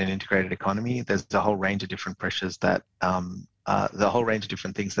economy. There's a whole range of different pressures that the whole range of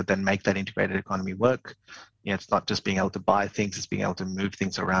different things that then make that integrated economy work. It's not just being able to buy things; it's being able to move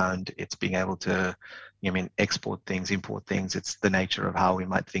things around. It's being able to, export things, import things. It's the nature of how we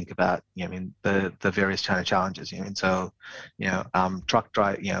might think about, the various China challenges. Truck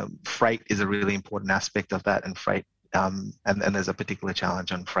drive, freight is a really important aspect of that, and freight. And there's a particular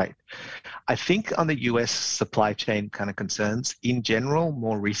challenge on freight. I think on the US supply chain kind of concerns in general,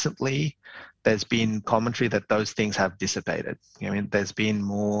 more recently, there's been commentary that those things have dissipated. There's been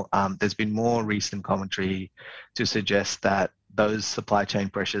more recent commentary to suggest that those supply chain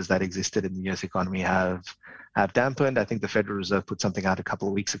pressures that existed in the US economy have dampened. I think the Federal Reserve put something out a couple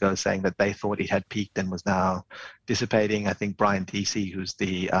of weeks ago saying that they thought it had peaked and was now dissipating. I think Brian Deasy, who's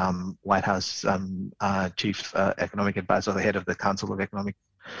the White House chief economic advisor, the head of the Council of Economic,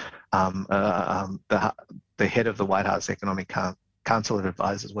 the head of the White House Economic Council of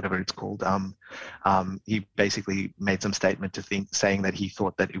Advisors, whatever it's called, he basically made some statement saying that he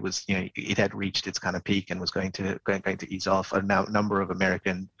thought that it was, it had reached its kind of peak and was going to ease off. A number of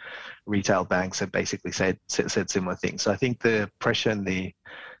American retail banks have basically said similar things. So I think the pressure in the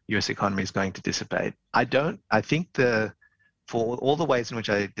U.S. economy is going to dissipate. I think for all the ways in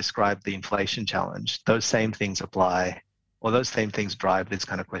which I described the inflation challenge, those same things apply, or those same things drive this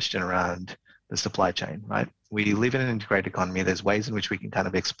kind of question around the supply chain, right? We live in an integrated economy. There's ways in which we can kind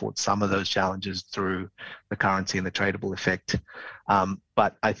of export some of those challenges through the currency and the tradable effect.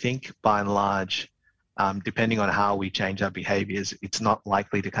 But I think by and large, depending on how we change our behaviors, it's not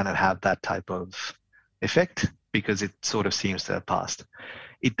likely to kind of have that type of effect because it sort of seems to have passed.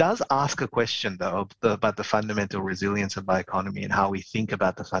 It does ask a question, though, about the fundamental resilience of our economy and how we think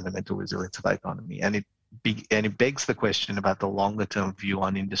about the fundamental resilience of our economy. And it begs the question about the longer-term view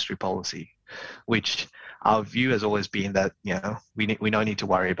on industry policy, which our view has always been that we don't need to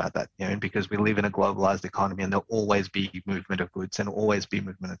worry about that, because we live in a globalized economy and there'll always be movement of goods and always be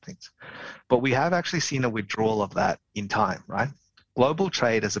movement of things. But we have actually seen a withdrawal of that in time, right? Global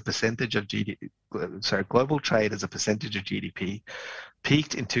trade as a percentage of GDP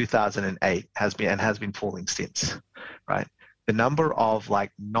peaked in 2008 has been falling since, right? The number of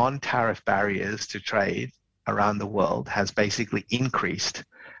non-tariff barriers to trade around the world has basically increased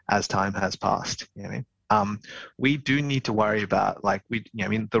as time has passed. We do need to worry about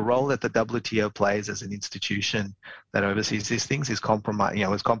the role that the WTO plays as an institution that oversees these things is compromised.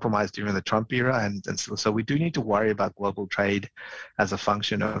 Was compromised during the Trump era, and so we do need to worry about global trade as a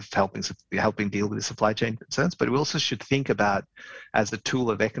function of helping deal with the supply chain concerns. But we also should think about, as a tool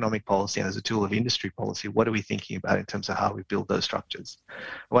of economic policy and as a tool of industry policy, what are we thinking about in terms of how we build those structures?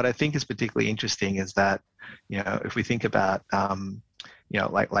 What I think is particularly interesting is that if we think about one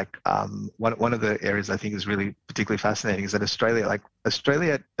of the areas I think is really particularly fascinating is that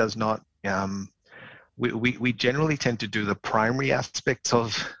Australia does not, we generally tend to do the primary aspects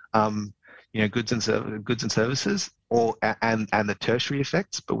of, goods and services and the tertiary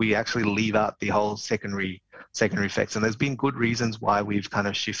effects, but we actually leave out the whole secondary effects. And there's been good reasons why we've kind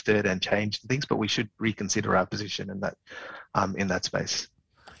of shifted and changed things, but we should reconsider our position in that space.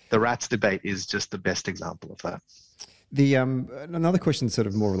 The RATS debate is just the best example of that. Another question sort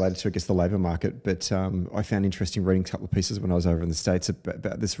of more related to, I guess, the labour market, but I found interesting reading a couple of pieces when I was over in the States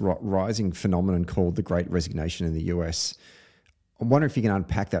about this rising phenomenon called the Great Resignation in the US. I'm wondering if you can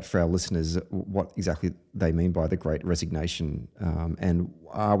unpack that for our listeners, what exactly they mean by the Great Resignation, and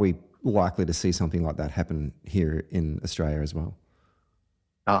are we likely to see something like that happen here in Australia as well?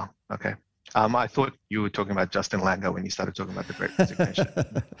 Oh, okay. I thought you were talking about Justin Langer when you started talking about the Great Resignation.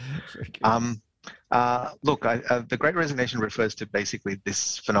 Very good. Look, the Great Resignation refers to basically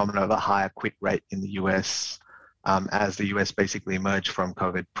this phenomenon of a higher quit rate in the US as the US basically emerged from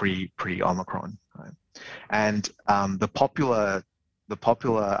COVID pre Omicron. Right? And the popular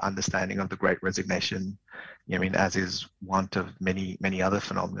understanding of the Great Resignation, I mean, as is one of many other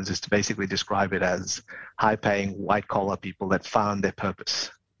phenomena, is to basically describe it as high-paying white-collar people that found their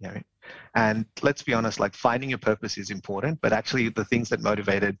purpose. You know? And let's be honest, like finding your purpose is important, but actually the things that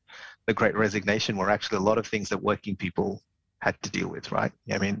motivated the Great Resignation were actually a lot of things that working people had to deal with, right?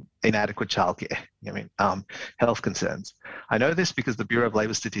 I mean, inadequate childcare, health concerns. I know this because the Bureau of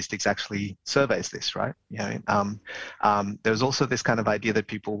Labor Statistics actually surveys this, right? There's also this kind of idea that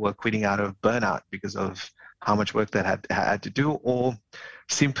people were quitting out of burnout because of how much work they had to do, or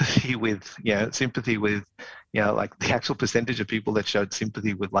sympathy with like the actual percentage of people that showed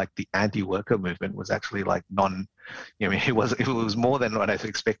sympathy with like the anti-worker movement was actually like it was more than what I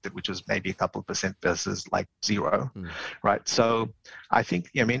expected, which was maybe a couple of percent versus like zero, right? So I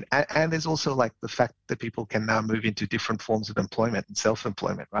think, and there's also like the fact that people can now move into different forms of employment and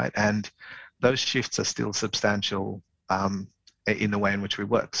self-employment, right? And those shifts are still substantial in the way in which we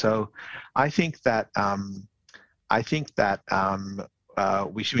work. So I think that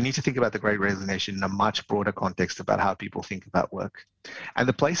we need to think about the Great Resignation in a much broader context about how people think about work. And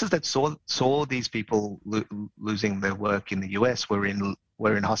the places that saw these people losing their work in the US were in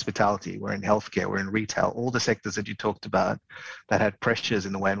hospitality, were in healthcare, were in retail, all the sectors that you talked about that had pressures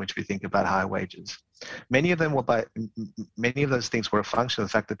in the way in which we think about higher wages. Many of those things were a function of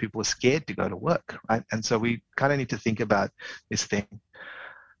the fact that people were scared to go to work, right? And so we kind of need to think about this thing.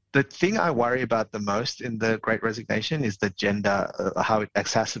 The thing I worry about the most in the Great Resignation is the gender, how it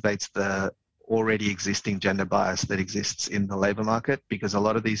exacerbates the already existing gender bias that exists in the labor market, because a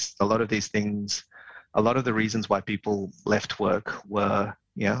lot of the reasons why people left work were,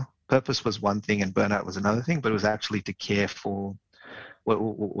 purpose was one thing and burnout was another thing, but it was actually to care for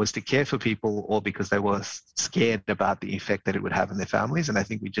people, or because they were scared about the effect that it would have on their families. And I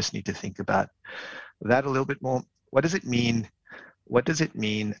think we just need to think about that a little bit more. What does it mean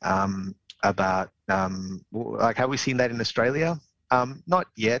about like, have we seen that in Australia? Not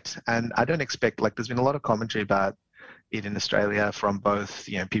yet, and I don't expect, like, there's been a lot of commentary about it in Australia from both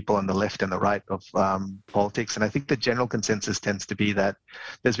people on the left and the right of politics, and I think the general consensus tends to be that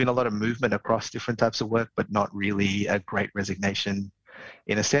there's been a lot of movement across different types of work, but not really a Great Resignation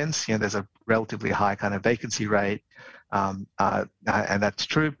in a sense. There's a relatively high kind of vacancy rate. And that's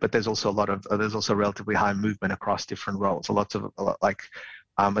true, but there's also relatively high movement across different roles.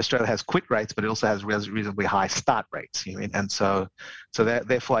 Australia has quit rates, but it also has reasonably high start rates. And so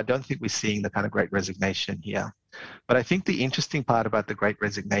therefore, I don't think we're seeing the kind of Great Resignation here. But I think the interesting part about the Great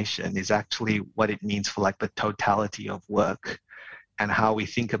Resignation is actually what it means for like the totality of work, and how we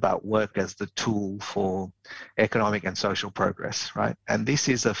think about work as the tool for economic and social progress, right? And this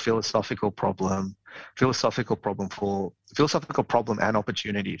is a philosophical problem and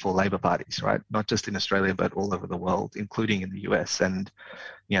opportunity for labor parties, right? Not just in Australia, but all over the world, including in the US. And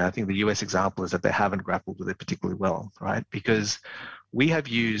I think the US example is that they haven't grappled with it particularly well, right? Because we've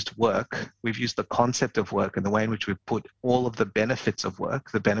used the concept of work and the way in which we put all of the benefits of work,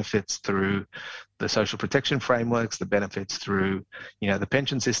 the benefits through the social protection frameworks, the benefits through, the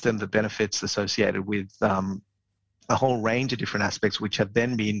pension system, the benefits associated with a whole range of different aspects, which have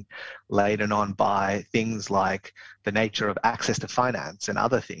then been laden on by things like the nature of access to finance and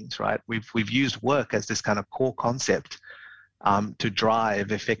other things, right? We've used work as this kind of core concept to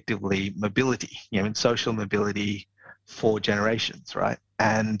drive effectively mobility, social mobility for generations, right?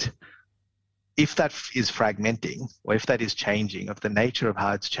 And if that is fragmenting, or if that is changing, if the nature of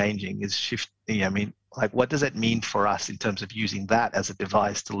how it's changing is shifting, what does that mean for us in terms of using that as a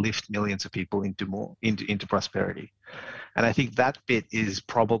device to lift millions of people into prosperity? And I think that bit is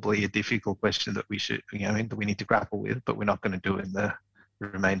probably a difficult question that we need to grapple with, but we're not going to do in the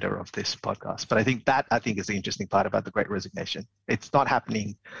remainder of this podcast. But I think is the interesting part about the Great Resignation. It's not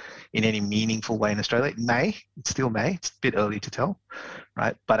happening in any meaningful way in Australia. It still may. It's a bit early to tell,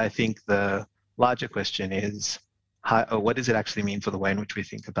 right? But I think the larger question is, what does it actually mean for the way in which we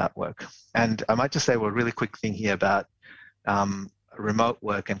think about work? And I might just say a really quick thing here about remote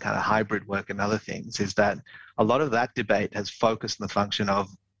work and kind of hybrid work and other things, is that a lot of that debate has focused on the function of,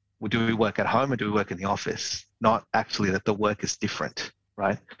 well, do we work at home or do we work in the office? Not actually that the work is different,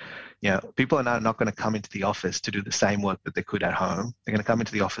 right? People are now not going to come into the office to do the same work that they could at home. They're going to come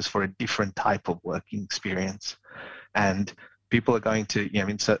into the office for a different type of working experience. And people are going to,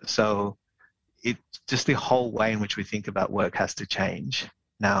 so it's just the whole way in which we think about work has to change.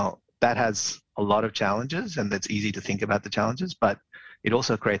 Now, that has a lot of challenges, and it's easy to think about the challenges, but it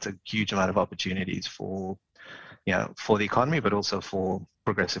also creates a huge amount of opportunities for, for the economy, but also for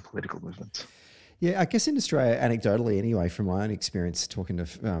progressive political movements. Yeah, I guess in Australia, anecdotally anyway, from my own experience talking to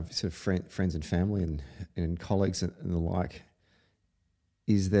sort of friends and family and colleagues and the like,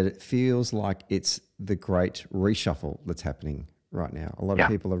 is that it feels like it's the great reshuffle that's happening right now. A lot of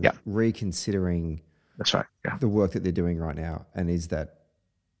people are reconsidering That's right. the work that they're doing right now, and is that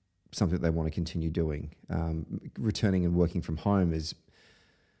something that they want to continue doing? Returning and working from home has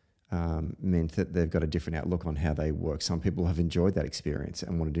meant that they've got a different outlook on how they work. Some people have enjoyed that experience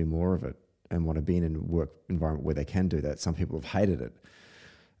and want to do more of it, and want to be in a work environment where they can do that. Some people have hated it.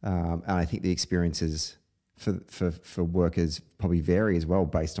 And I think the experiences for workers probably vary as well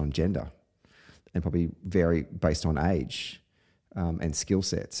based on gender, and probably vary based on age and skill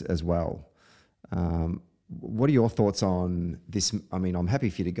sets as well. What are your thoughts on this? I mean, I'm happy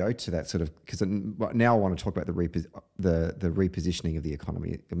for you to go to that sort of, because now I want to talk about the repositioning of the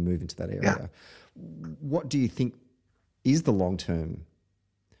economy and move into that area. Yeah. What do you think is the long-term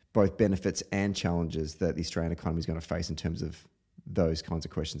both benefits and challenges that the Australian economy is going to face in terms of those kinds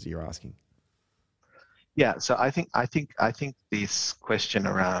of questions that you're asking? Yeah, so I think this question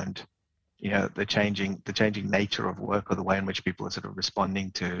around, the changing nature of work, or the way in which people are sort of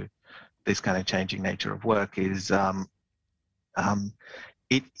responding to this kind of changing nature of work is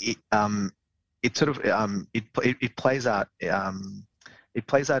it plays out. It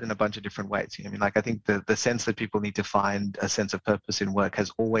plays out in a bunch of different ways. I think the sense that people need to find a sense of purpose in work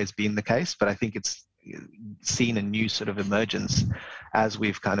has always been the case, but I think it's seen a new sort of emergence as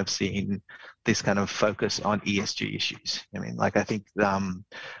we've kind of seen this kind of focus on ESG issues. I think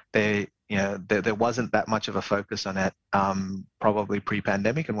there wasn't that much of a focus on it probably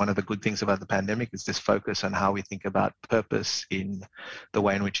pre-pandemic, and one of the good things about the pandemic is this focus on how we think about purpose in the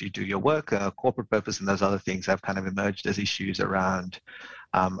way in which you do your work. Corporate purpose and those other things have kind of emerged as issues around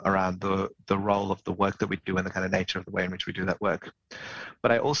the role of the work that we do and the kind of nature of the way in which we do that work.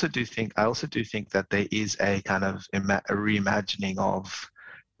 But I also do think that there is a kind of a reimagining of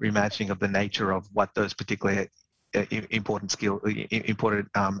the nature of what those particular important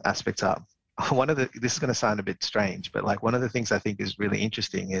aspects are. This is going to sound a bit strange, but one of the things I think is really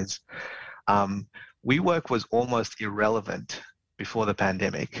interesting is WeWork was almost irrelevant before the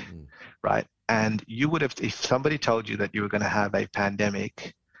pandemic, right? And you would have, if somebody told you that you were going to have a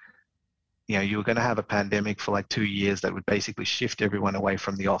pandemic, you were going to have a pandemic for like 2 years that would basically shift everyone away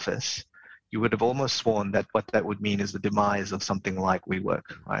from the office, you would have almost sworn that what that would mean is the demise of something like WeWork,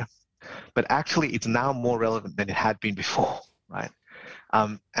 right? But actually, it's now more relevant than it had been before, right?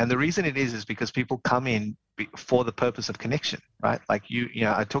 And the reason it is because people come in for the purpose of connection, right? I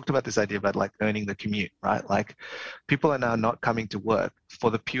talked about this idea about earning the commute, right? People are now not coming to work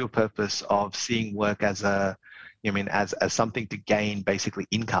for the pure purpose of seeing work as as something to gain basically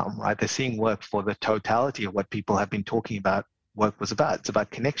income, right? They're seeing work for the totality of what people have been talking about work was about. It's about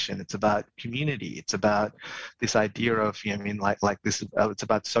connection. It's about community. It's about this idea of, it's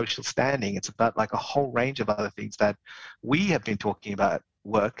about social standing. It's about a whole range of other things that we have been talking about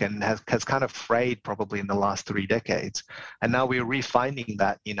work and has kind of frayed probably in the last 3 decades. And now we're refinding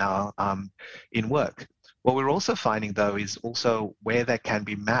that in work. What we're also finding though is also where that can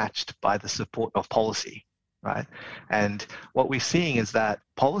be matched by the support of policy, right? And what we're seeing is that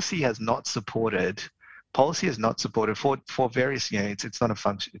policy has not supported for various, it's not a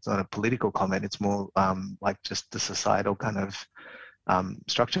function, it's not a political comment, it's more just the societal kind of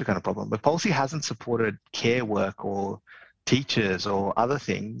structure kind of problem. But policy hasn't supported care work or teachers or other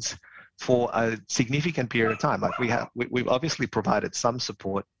things for a significant period of time. We've obviously provided some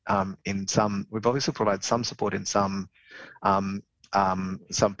support in some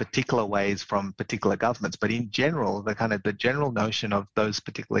particular ways from particular governments, but in general, the general notion of those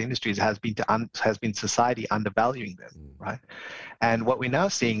particular industries has been society undervaluing them, right? And what we're now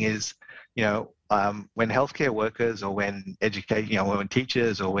seeing is, when healthcare workers or when when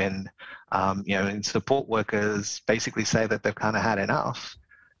teachers or when support workers basically say that they've kind of had enough,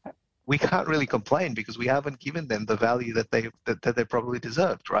 we can't really complain because we haven't given them the value that they probably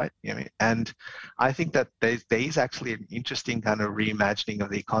deserved, right? And I think that there is actually an interesting kind of reimagining of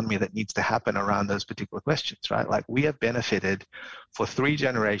the economy that needs to happen around those particular questions, right? We have benefited for 3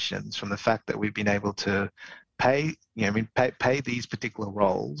 generations from the fact that we've been able to pay, pay these particular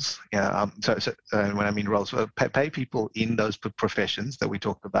roles. When I mean roles, pay people in those professions that we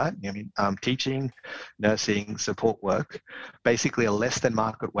talked about. Teaching, nursing, support work, basically a less than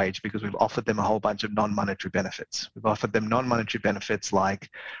market wage, because we've offered them a whole bunch of non-monetary benefits. We've offered them non-monetary benefits like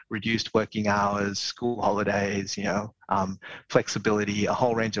reduced working hours, school holidays, flexibility, a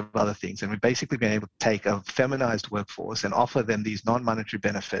whole range of other things. And we've basically been able to take a feminized workforce and offer them these non-monetary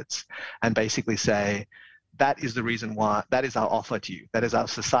benefits and basically say, that is the reason why, that is our offer to you. That is our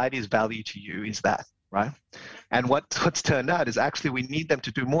society's value to you, is that, right? And what's turned out is actually we need them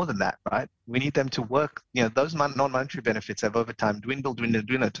to do more than that, right? We need them to work, those non-monetary benefits have over time dwindled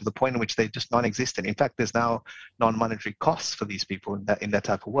to the point in which they're just non-existent. In fact, there's now non-monetary costs for these people in that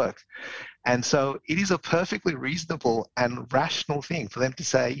type of work. And so it is a perfectly reasonable and rational thing for them to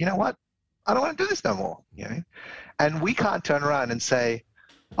say, you know what, I don't want to do this no more. And we can't turn around and say,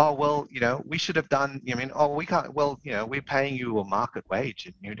 oh, well, we should have done, we can't, well, we're paying you a market wage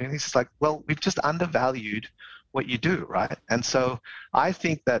and you're doing this. It's like, well, we've just undervalued what you do, right? And so I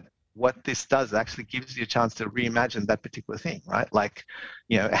think that what this does actually gives you a chance to reimagine that particular thing, right? Like,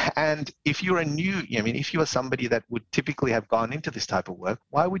 and if you're if you are somebody that would typically have gone into this type of work,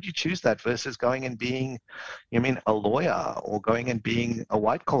 why would you choose that versus going and being, a lawyer or going and being a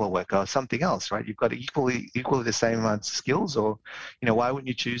white collar worker or something else, right? You've got equally the same amount of skills, or, why wouldn't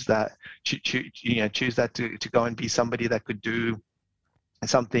you choose that, choose that to go and be somebody that could do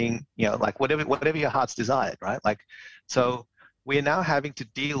something, like whatever your heart's desired, right? Like, so we're now having to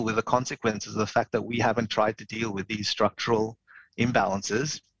deal with the consequences of the fact that we haven't tried to deal with these structural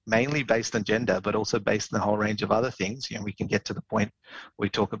imbalances, mainly based on gender, but also based on a whole range of other things. We can get to the point where we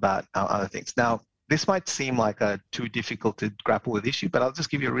talk about other things. Now, this might seem like a too difficult to grapple with issue, but I'll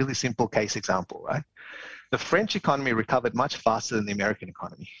just give you a really simple case example, right? The French economy recovered much faster than the American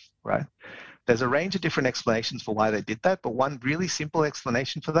economy, right? There's a range of different explanations for why they did that, but one really simple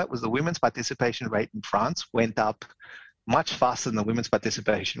explanation for that was the women's participation rate in France went up much faster than the women's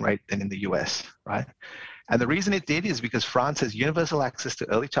participation rate than in the US, right? And the reason it did is because France has universal access to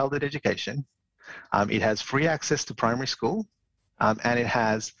early childhood education. It has free access to primary school, and it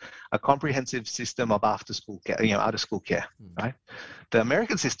has a comprehensive system of after-school care, out-of-school care, right? The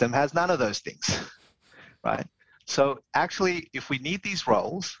American system has none of those things, right? So actually, if we need these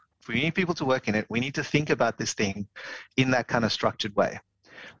roles, if we need people to work in it, we need to think about this thing in that kind of structured way.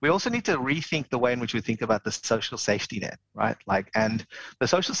 We also need to rethink the way in which we think about the social safety net, right? And the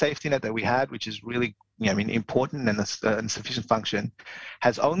social safety net that we had, which is really, important and sufficient function,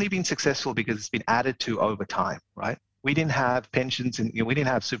 has only been successful because it's been added to over time, right? We didn't have pensions and we didn't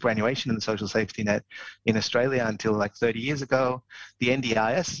have superannuation in the social safety net in Australia until like 30 years ago. The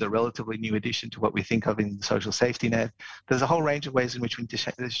NDIS is a relatively new addition to what we think of in the social safety net. There's a whole range of ways in which we need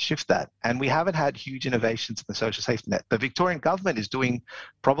to shift that. And we haven't had huge innovations in the social safety net. The Victorian government is doing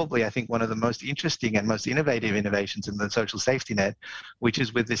probably, I think, one of the most interesting and most innovative innovations in the social safety net, which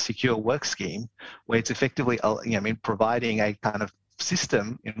is with this secure work scheme, where it's effectively, providing a kind of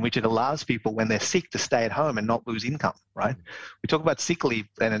system in which it allows people when they're sick to stay at home and not lose income, right? We talk about sick leave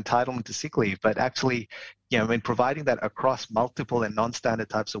and entitlement to sick leave, but actually, providing that across multiple and non-standard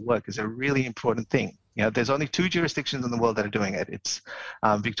types of work is a really important thing. There's only 2 jurisdictions in the world that are doing it. It's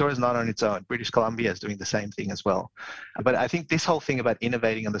Victoria's not on its own. British Columbia is doing the same thing as well. But I think this whole thing about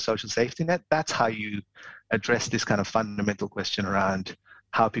innovating on the social safety net, that's how you address this kind of fundamental question around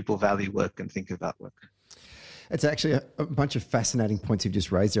how people value work and think about work. It's actually a bunch of fascinating points you've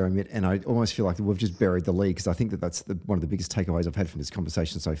just raised there, Amit, and I almost feel like we've just buried the lead, because I think that's one of the biggest takeaways I've had from this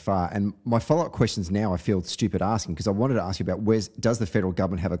conversation so far. And my follow-up questions now I feel stupid asking, because I wanted to ask you about does the federal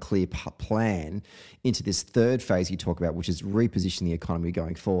government have a clear plan into this third phase you talk about, which is repositioning the economy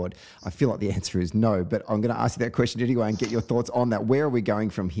going forward? I feel like the answer is no, but I'm going to ask you that question anyway and get your thoughts on that. Where are we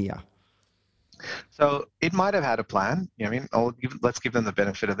going from here? So it might have had a plan. Let's give them the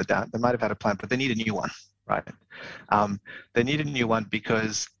benefit of the doubt. They might have had a plan, but they need a new one. Right. They need a new one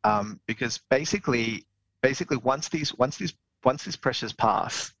because basically once these pressures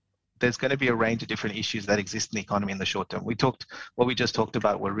pass, there's going to be a range of different issues that exist in the economy in the short term. What we just talked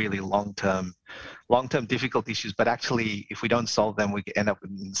about were really long-term difficult issues, but actually, if we don't solve them, we end up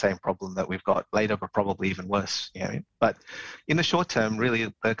with the same problem that we've got later, but probably even worse. But in the short term,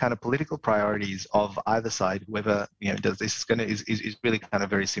 really, the kind of political priorities of either side, whoever does this, is really kind of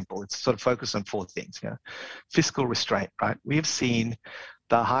very simple. It's sort of focused on 4 things. Fiscal restraint, right? We have seen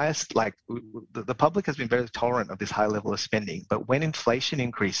the highest, the public has been very tolerant of this high level of spending, but when inflation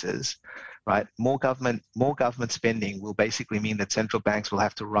increases, right, more government spending will basically mean that central banks will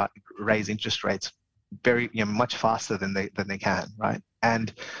have to raise interest rates very, much faster than they can, right?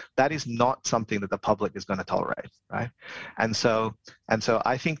 And that is not something that the public is going to tolerate, right? And so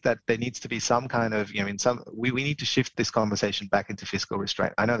I think that there needs to be some kind of, we need to shift this conversation back into fiscal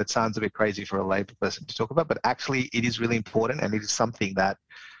restraint. I know that sounds a bit crazy for a Labor person to talk about, but actually it is really important, and it is something that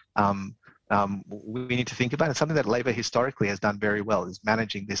we need to think about. It's something that Labor historically has done very well, is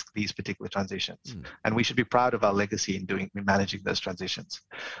managing these particular transitions. And we should be proud of our legacy in managing those transitions.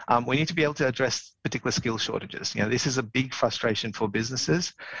 We need to be able to address particular skill shortages. This is a big frustration for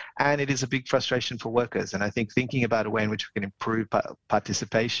businesses, and it is a big frustration for workers. And I think thinking about a way in which we can improve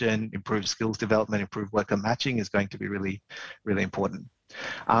participation, improve skills development, improve worker matching is going to be really, really important.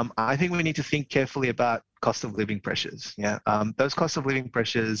 I think we need to think carefully about cost of living pressures. Those cost of living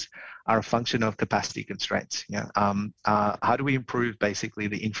pressures are a function of capacity constraints. How do we improve basically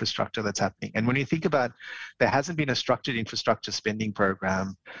the infrastructure that's happening? And when you think about, there hasn't been a structured infrastructure spending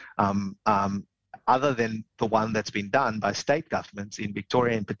program other than the one that's been done by state governments in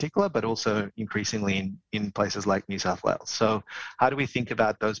Victoria in particular, but also increasingly in places like New South Wales. So how do we think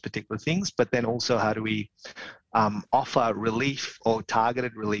about those particular things? But then also, how do we offer relief or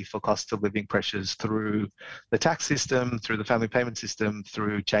targeted relief for cost of living pressures through the tax system, through the family payment system,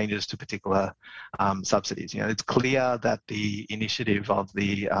 through changes to particular subsidies? It's clear that the initiative of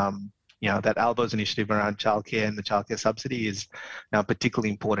the that Albo's initiative around childcare and the childcare subsidy is now particularly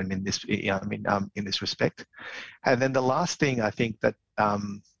important in this, in this respect. And then the last thing I think that,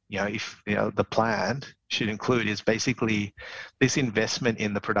 if the plan should include is basically this investment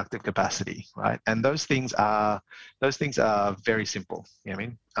in the productive capacity, right? And those things are very simple.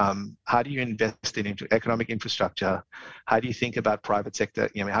 How do you invest in economic infrastructure? How do you think about private sector?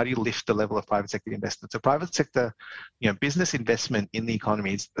 How do you lift the level of private sector investment? So private sector, business investment in the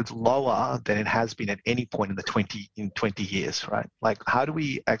economy is lower than it has been at any point in 20 years, right? Like, how do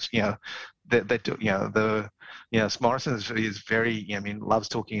we actually, Morrison is very, loves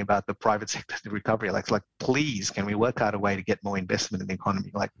talking about the private sector recovery. Like, please, can we work out a way to get more investment in the economy?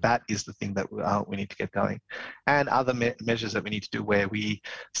 Like, that is the thing that we need to get going. And other measures that we need to do where we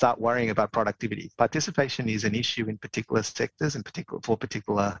start worrying about productivity. Participation is an issue in particular sectors and for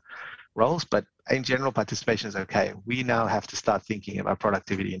particular roles, but in general, participation is okay. We now have to start thinking about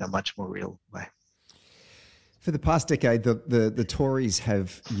productivity in a much more real way. For the past decade, the Tories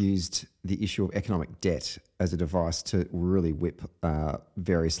have used the issue of economic debt as a device to really whip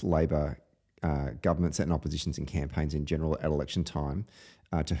various Labor governments and oppositions and campaigns in general at election time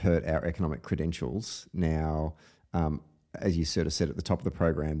to hurt our economic credentials. Now, as you sort of said at the top of the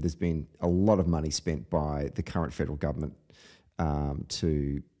program, there's been a lot of money spent by the current federal government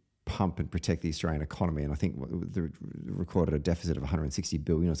to pump and protect the Australian economy. And I think they recorded a deficit of 160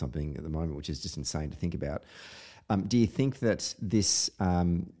 billion or something at the moment, which is just insane to think about. Do you think that this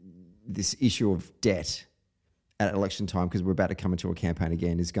issue of debt at election time, because we're about to come into a campaign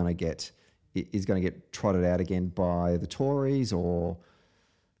again, is going to get trotted out again by the Tories, or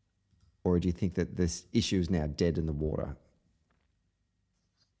do you think that this issue is now dead in the water?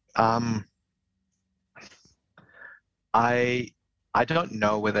 I don't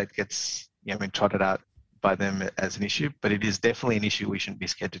know whether it gets trotted out by them as an issue, but it is definitely an issue we shouldn't be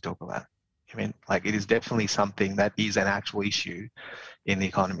scared to talk about. It is definitely something that is an actual issue in the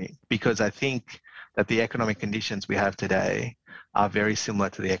economy, because I think that the economic conditions we have today are very similar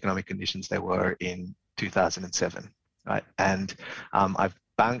to the economic conditions they were in 2007, right? And I've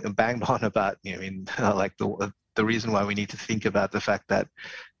banged on about, the reason why we need to think about the fact that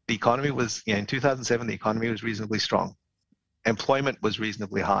the economy was, in 2007, the economy was reasonably strong. Employment was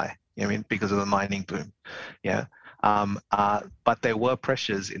reasonably high, because of the mining boom. But there were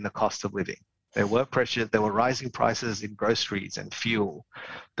pressures in the cost of living. There were rising prices in groceries and fuel.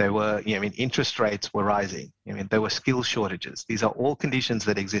 There were, interest rates were rising. There were skill shortages. These are all conditions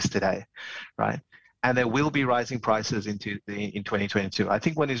that exist today, right? And there will be rising prices in 2022. I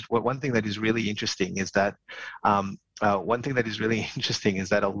think one thing that is really interesting is that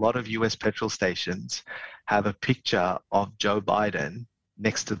a lot of US petrol stations have a picture of Joe Biden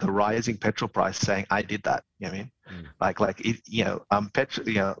next to the rising petrol price saying, "I did that."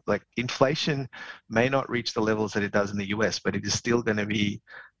 Inflation may not reach the levels that it does in the US, but it is still going to be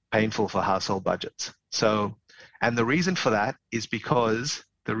painful for household budgets. So, and the reason for that is because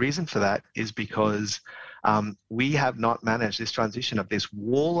we have not managed this transition of this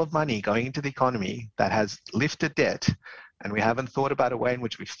wall of money going into the economy that has lifted debt, and we haven't thought about a way in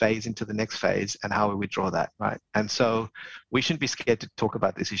which we phase into the next phase and how we withdraw that, right? And so we shouldn't be scared to talk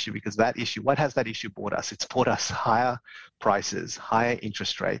about this issue, because that issue, what has that issue brought us? It's brought us higher prices, higher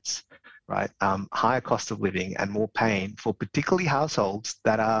interest rates, right? Higher cost of living and more pain for particularly households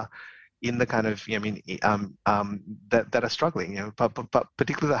that are in the kind of, that are struggling, but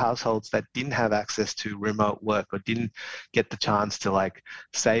particularly the households that didn't have access to remote work or didn't get the chance to like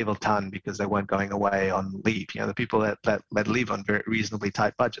save a ton because they weren't going away on leave. The people that live on very reasonably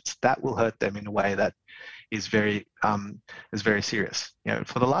tight budgets, that will hurt them in a way that is very serious.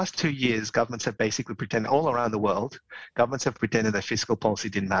 For the last 2 years, governments have basically pretended all around the world. Governments have pretended that fiscal policy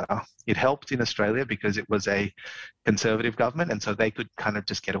didn't matter. It helped in Australia because it was a conservative government, and so they could kind of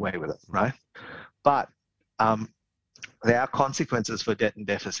just get away with it, right? But there are consequences for debt and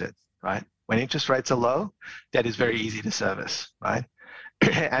deficit, right? When interest rates are low, debt is very easy to service, right?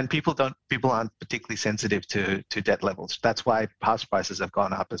 And people aren't particularly sensitive to debt levels. That's why house prices have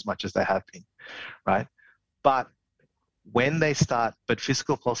gone up as much as they have been, right? But when they start, but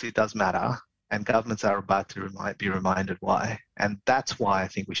fiscal policy does matter, and governments are about to be reminded why. And that's why I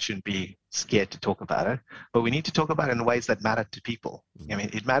think we shouldn't be scared to talk about it. But we need to talk about it in ways that matter to people.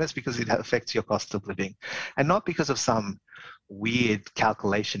 It matters because it affects your cost of living, and not because of some weird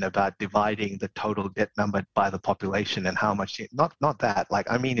calculation about dividing the total debt number by the population and how much. Not that. Like,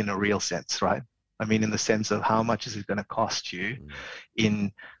 I mean, in a real sense, right? I mean, in the sense of how much is it going to cost you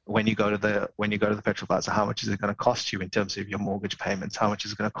when you go to the petrol plaza? How much is it going to cost you in terms of your mortgage payments? How much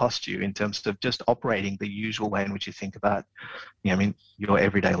is it going to cost you in terms of just operating the usual way in which you think about, your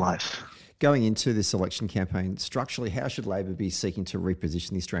everyday life? Going into this election campaign, structurally, how should Labor be seeking to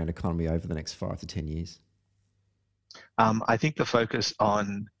reposition the Australian economy over the next 5 to 10 years? I think the focus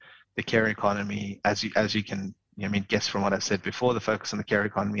on the care economy, as you can guess from what I've said before, the focus on the care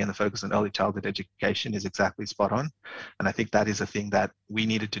economy and the focus on early childhood education is exactly spot on. And I think that is a thing that we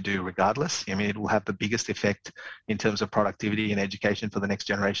needed to do regardless. It will have the biggest effect in terms of productivity and education for the next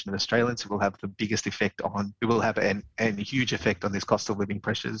generation of Australians. It will have the biggest effect it will have a huge effect on these cost of living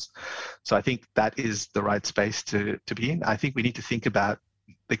pressures. So I think that is the right space to be in. I think we need to think about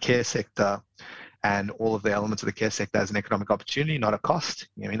the care sector and all of the elements of the care sector as an economic opportunity, not a cost.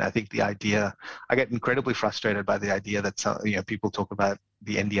 I think I get incredibly frustrated by the idea that people talk about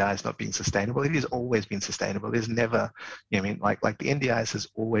the NDIS not being sustainable. It has always been sustainable. There's never, like the NDIS has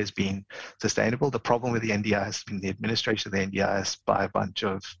always been sustainable. The problem with the NDIS has been the administration of the NDIS by a bunch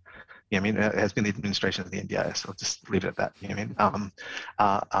of, it has been the administration of the NDIS. I'll just leave it at that.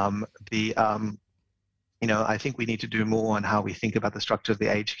 I think we need to do more on how we think about the structure of the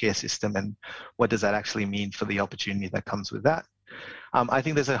aged care system and what does that actually mean for the opportunity that comes with that. I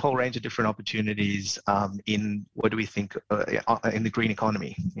think there's a whole range of different opportunities in what do we think in the green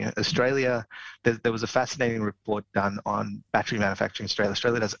economy. Australia, there was a fascinating report done on battery manufacturing in Australia.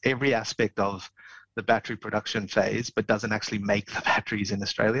 Australia does every aspect of the battery production phase, but doesn't actually make the batteries in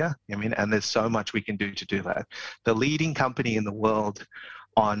Australia. And there's so much we can do to do that. The leading company in the world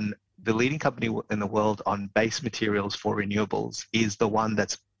on base materials for renewables is the one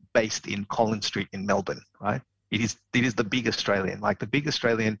that's based in Collins Street in Melbourne, right? It is the big Australian. Like the big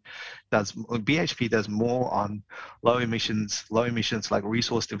Australian BHP does more on low emissions like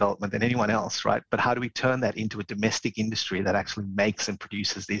resource development than anyone else, right? But how do we turn that into a domestic industry that actually makes and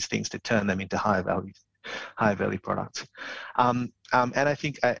produces these things to turn them into higher value products? And I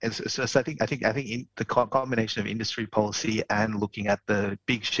think I think in the combination of industry policy and looking at the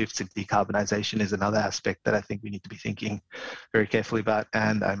big shifts in decarbonisation is another aspect that I think we need to be thinking very carefully about.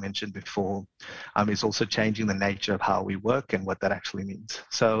 And I mentioned before, is also changing the nature of how we work and what that actually means.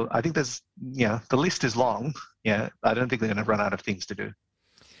 So I think there's, the list is long. I don't think they're going to run out of things to do.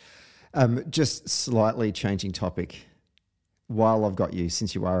 Just slightly changing topic. While I've got you,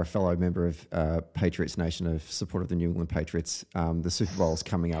 since you are a fellow member of Patriots Nation, of support of the New England Patriots, the Super Bowl is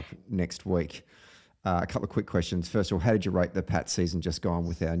coming up next week. A couple of quick questions. First of all, how did you rate the Pats season just gone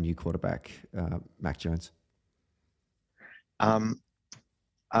with our new quarterback, Mac Jones?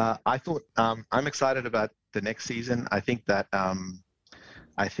 I thought I'm excited about the next season. I think that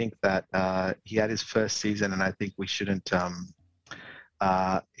he had his first season, and I think we shouldn't.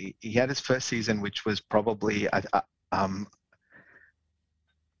 He had his first season, which was probably.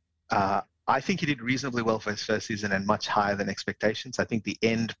 I think he did reasonably well for his first season and much higher than expectations. I think the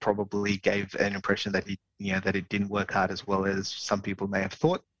end probably gave an impression that that it didn't work out as well as some people may have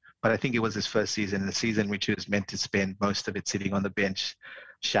thought. But I think it was his first season, a season which he was meant to spend most of it sitting on the bench,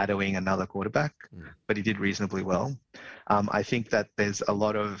 shadowing another quarterback. But he did reasonably well. I think that there's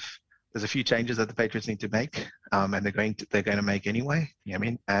a few changes that the Patriots need to make, and they're going to make anyway.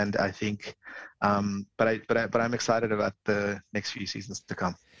 And I think, but I'm excited about the next few seasons to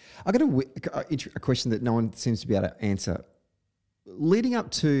come. I got a question that no one seems to be able to answer. Leading up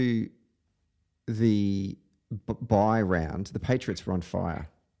to the bye round, the Patriots were on fire.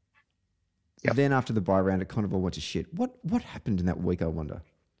 Yep. Then after the bye round, it kind of all went to shit. What happened in that week, I wonder?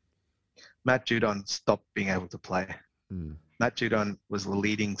 Matt Judon stopped being able to play. Matt Judon was the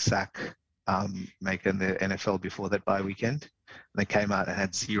leading sack maker in the NFL before that bye weekend, and they came out and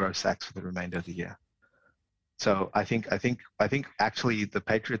had 0 sacks for the remainder of the year. So I think actually the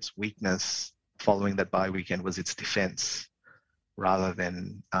Patriots' weakness following that bye weekend was its defense, rather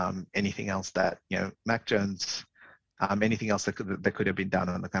than anything else that Mac Jones, anything else that could have been done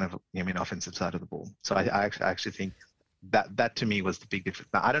on the kind of offensive side of the ball. So I actually think that to me was the big difference.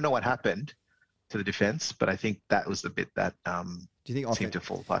 Now I don't know what happened to the defense, but I think that was the bit that do you think seemed to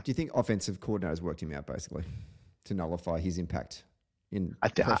fall apart. Do you think offensive coordinators worked him out basically to nullify his impact in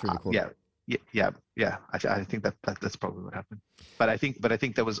pressuring the quarterback? Yeah. I think that's probably what happened. But I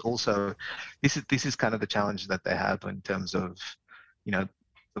think there was also this is kind of the challenge that they have in terms of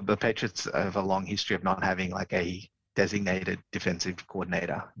the Patriots have a long history of not having like a designated defensive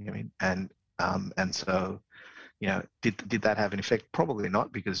coordinator. And so did that have an effect? Probably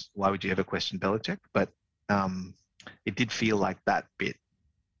not, because why would you ever question Belichick? But it did feel like that bit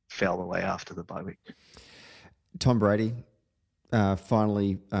fell away after the bye week. Tom Brady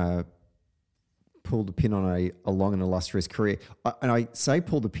finally pulled the pin on a long and illustrious career. And I say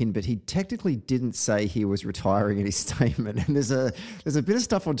pulled the pin, but he technically didn't say he was retiring in his statement. And there's a bit of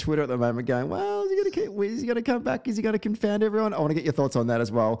stuff on Twitter at the moment going, well, is he going to come back? Is he going to confound everyone? I want to get your thoughts on that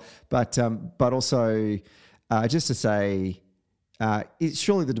as well. But also just to say,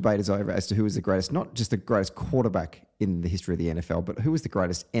 surely the debate is over as to who is the greatest, not just the greatest quarterback in the history of the NFL, but who is the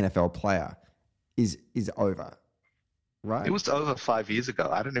greatest NFL player is over. Right. It was over 5 years ago.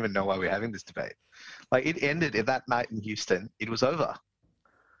 I don't even know why we're having this debate. Like, it ended that night in Houston. It was over.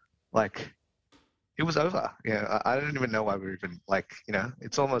 Like, it was over. I don't even know why we're even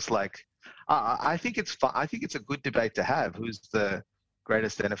it's almost like I think it's fun. I think it's a good debate to have. Who's the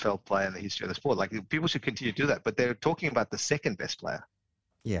greatest NFL player in the history of the sport? Like, people should continue to do that. But they're talking about the second best player.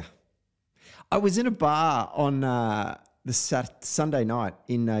 Yeah. I was in a bar on the Sunday night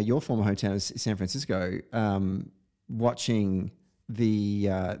in your former hometown of San Francisco, watching the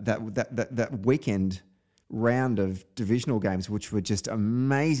that weekend round of divisional games, which were just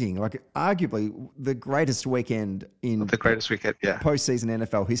amazing. Like, arguably the greatest weekend in postseason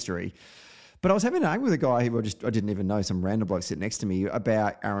NFL history. But I was having an argument with a guy who I didn't even know, some random bloke sitting next to me,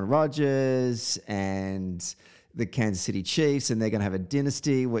 about Aaron Rodgers and the Kansas City Chiefs, and they're going to have a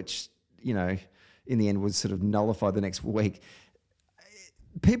dynasty, which in the end was sort of nullified the next week.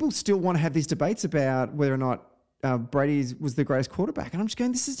 People still want to have these debates about whether or not Brady was the greatest quarterback. And I'm just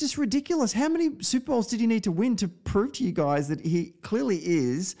going, this is just ridiculous. How many Super Bowls did he need to win to prove to you guys that he clearly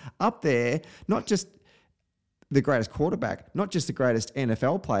is up there, not just the greatest quarterback, not just the greatest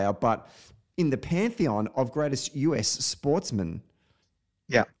NFL player, but in the pantheon of greatest US sportsmen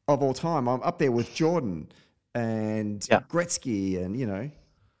of all time? I'm up there with Jordan and Gretzky and,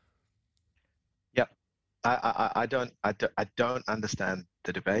 Yeah. I don't understand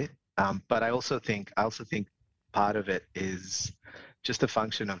the debate. But I also think part of it is just a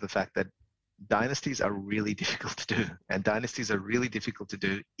function of the fact that dynasties are really difficult to do, and dynasties are really difficult to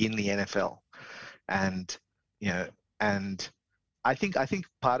do in the NFL. And I think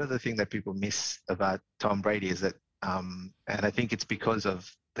part of the thing that people miss about Tom Brady is that, and I think it's because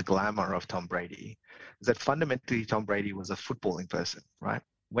of the glamour of Tom Brady, is that fundamentally Tom Brady was a footballing person, right?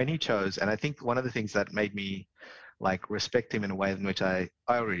 When he chose, and I think one of the things that made me respect him in a way in which I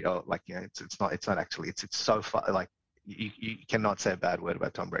already it's not actually, it's so far, like, you cannot say a bad word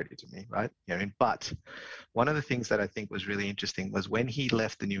about Tom Brady to me, right? But one of the things that I think was really interesting was when he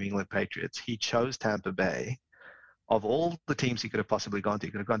left the New England Patriots, he chose Tampa Bay. Of all the teams he could have possibly gone to,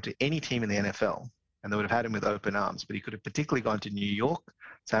 he could have gone to any team in the NFL and they would have had him with open arms, but he could have particularly gone to New York,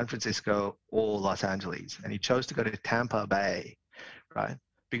 San Francisco, or Los Angeles. And he chose to go to Tampa Bay, right?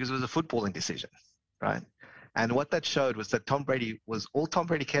 Because it was a footballing decision, right? And what that showed was that all Tom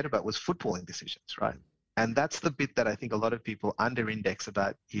Brady cared about was footballing decisions, right? And that's the bit that I think a lot of people under-index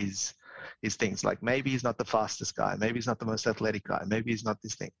about his things. Like, maybe he's not the fastest guy, maybe he's not the most athletic guy, maybe he's not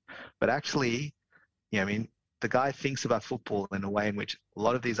this thing. But actually, the guy thinks about football in a way in which a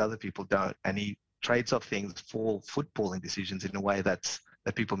lot of these other people don't, and he trades off things for footballing decisions in a way that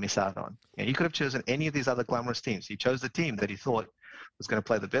people miss out on. He could have chosen any of these other glamorous teams. He chose the team that he thought was going to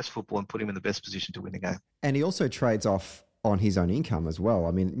play the best football and put him in the best position to win the game. And he also trades off on his own income as well.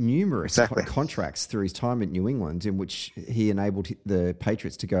 I mean, numerous contracts through his time at New England in which he enabled the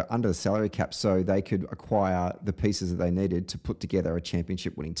Patriots to go under the salary cap so they could acquire the pieces that they needed to put together a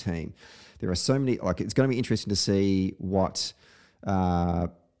championship-winning team. There are so many, it's going to be interesting to see what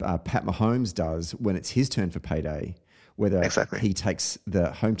Pat Mahomes does when it's his turn for payday, whether he takes the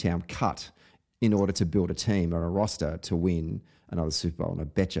hometown cut in order to build a team or a roster to win another Super Bowl. And I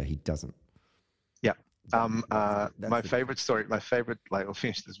bet you he doesn't. My favorite story, I'll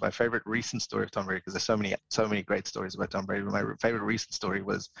finish this. My favorite recent story of Tom Brady, because there's so many great stories about Tom Brady. But my favorite recent story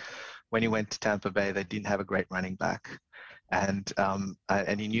was when he went to Tampa Bay. They didn't have a great running back, and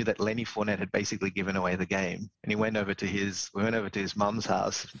he knew that Lenny Fournette had basically given away the game. And we went over to his mum's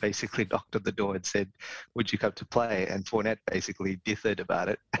house, basically knocked on the door and said, "Would you come to play?" And Fournette basically dithered about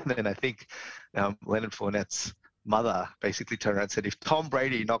it. And then I think Leonard Fournette's mother basically turned around and said, "If Tom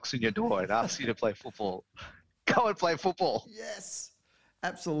Brady knocks on your door and asks you to play football, go and play football." Yes,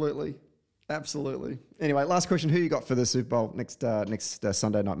 absolutely. Anyway, last question. Who you got for the Super Bowl next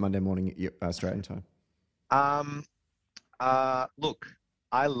Sunday night, Monday morning, Australian time? Look,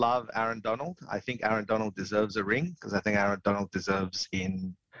 I love Aaron Donald. I think Aaron Donald deserves a ring because I think Aaron Donald deserves a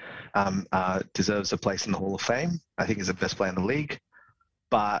place in the Hall of Fame. I think he's the best player in the league.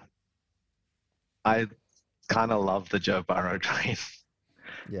 But I kind of love the Joe Burrow train.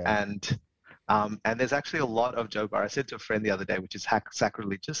 Yeah. And there's actually a lot of Joe Burrow. I said to a friend the other day, which is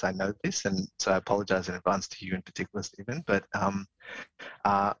sacrilegious. I know this, and so I apologize in advance to you in particular, Stephen. But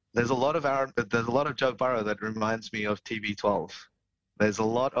there's a lot of Joe Burrow that reminds me of TB12. There's a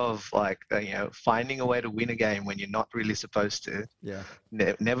lot of finding a way to win a game when you're not really supposed to. Yeah.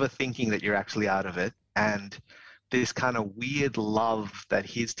 Never thinking that you're actually out of it, and this kind of weird love that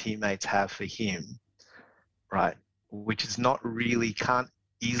his teammates have for him, right? Which is can't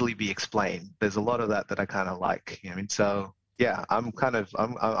easily be explained. There's a lot of that I kind of like. You know what I mean? So yeah, I'm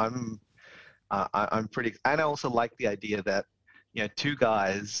pretty, and I also like the idea that, two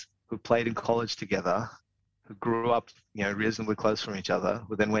guys who played in college together, who grew up, reasonably close from each other,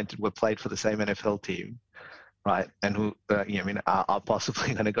 who then were played for the same NFL team, right? And who, are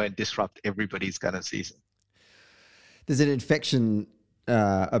possibly going to go and disrupt everybody's kind of season. There's an infection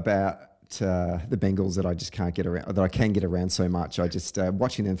about the Bengals that I just can't get around, that I can get around so much. I just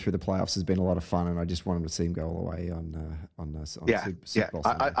watching them through the playoffs has been a lot of fun, and I just want them to see them go all the way on Super Bowl.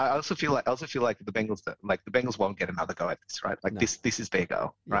 I also feel like the Bengals won't get another go at this, right? This is their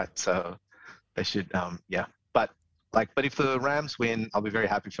go, right? So they should, But if the Rams win, I'll be very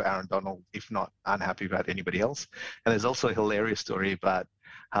happy for Aaron Donald. If not, unhappy about anybody else. And there's also a hilarious story about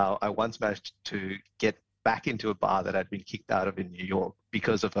how I once managed to get back into a bar that I'd been kicked out of in New York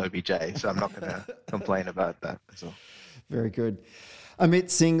because of OBJ. So I'm not going to complain about that as well. Very good. Amit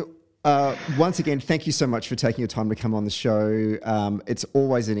Singh, once again, thank you so much for taking your time to come on the show. It's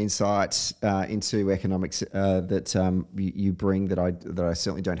always an insight into economics that you bring that I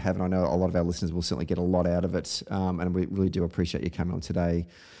certainly don't have, and I know a lot of our listeners will certainly get a lot out of it. And we really do appreciate you coming on today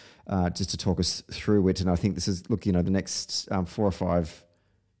just to talk us through it. And I think this is, the next 4 or 5.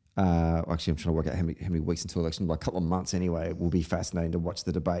 Actually, I'm trying to work out how many weeks until election, like a couple of months anyway. It will be fascinating to watch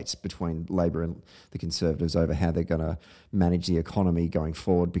the debates between Labor and the Conservatives over how they're going to manage the economy going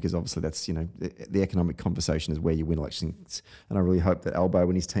forward, because obviously that's, the economic conversation is where you win elections. And I really hope that Albo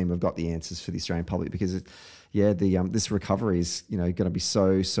and his team have got the answers for the Australian public, because this recovery is, going to be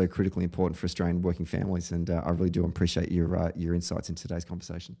so critically important for Australian working families. And I really do appreciate your insights in today's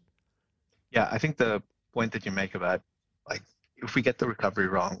conversation. Yeah, I think the point that you make about, if we get the recovery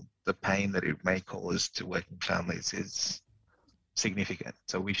wrong, the pain that it may cause to working families is significant.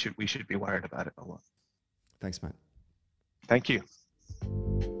 So we should be worried about it a lot. Thanks, mate. Thank you.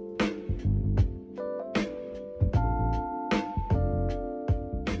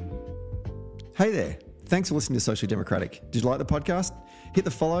 Hey there. Thanks for listening to Socially Democratic. Did you like the podcast? Hit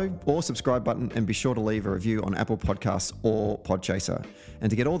the follow or subscribe button and be sure to leave a review on Apple Podcasts or Podchaser. And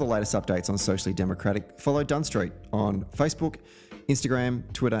to get all the latest updates on Socially Democratic, follow Dunn Street on Facebook, Instagram,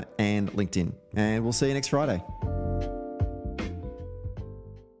 Twitter, and LinkedIn. And we'll see you next Friday.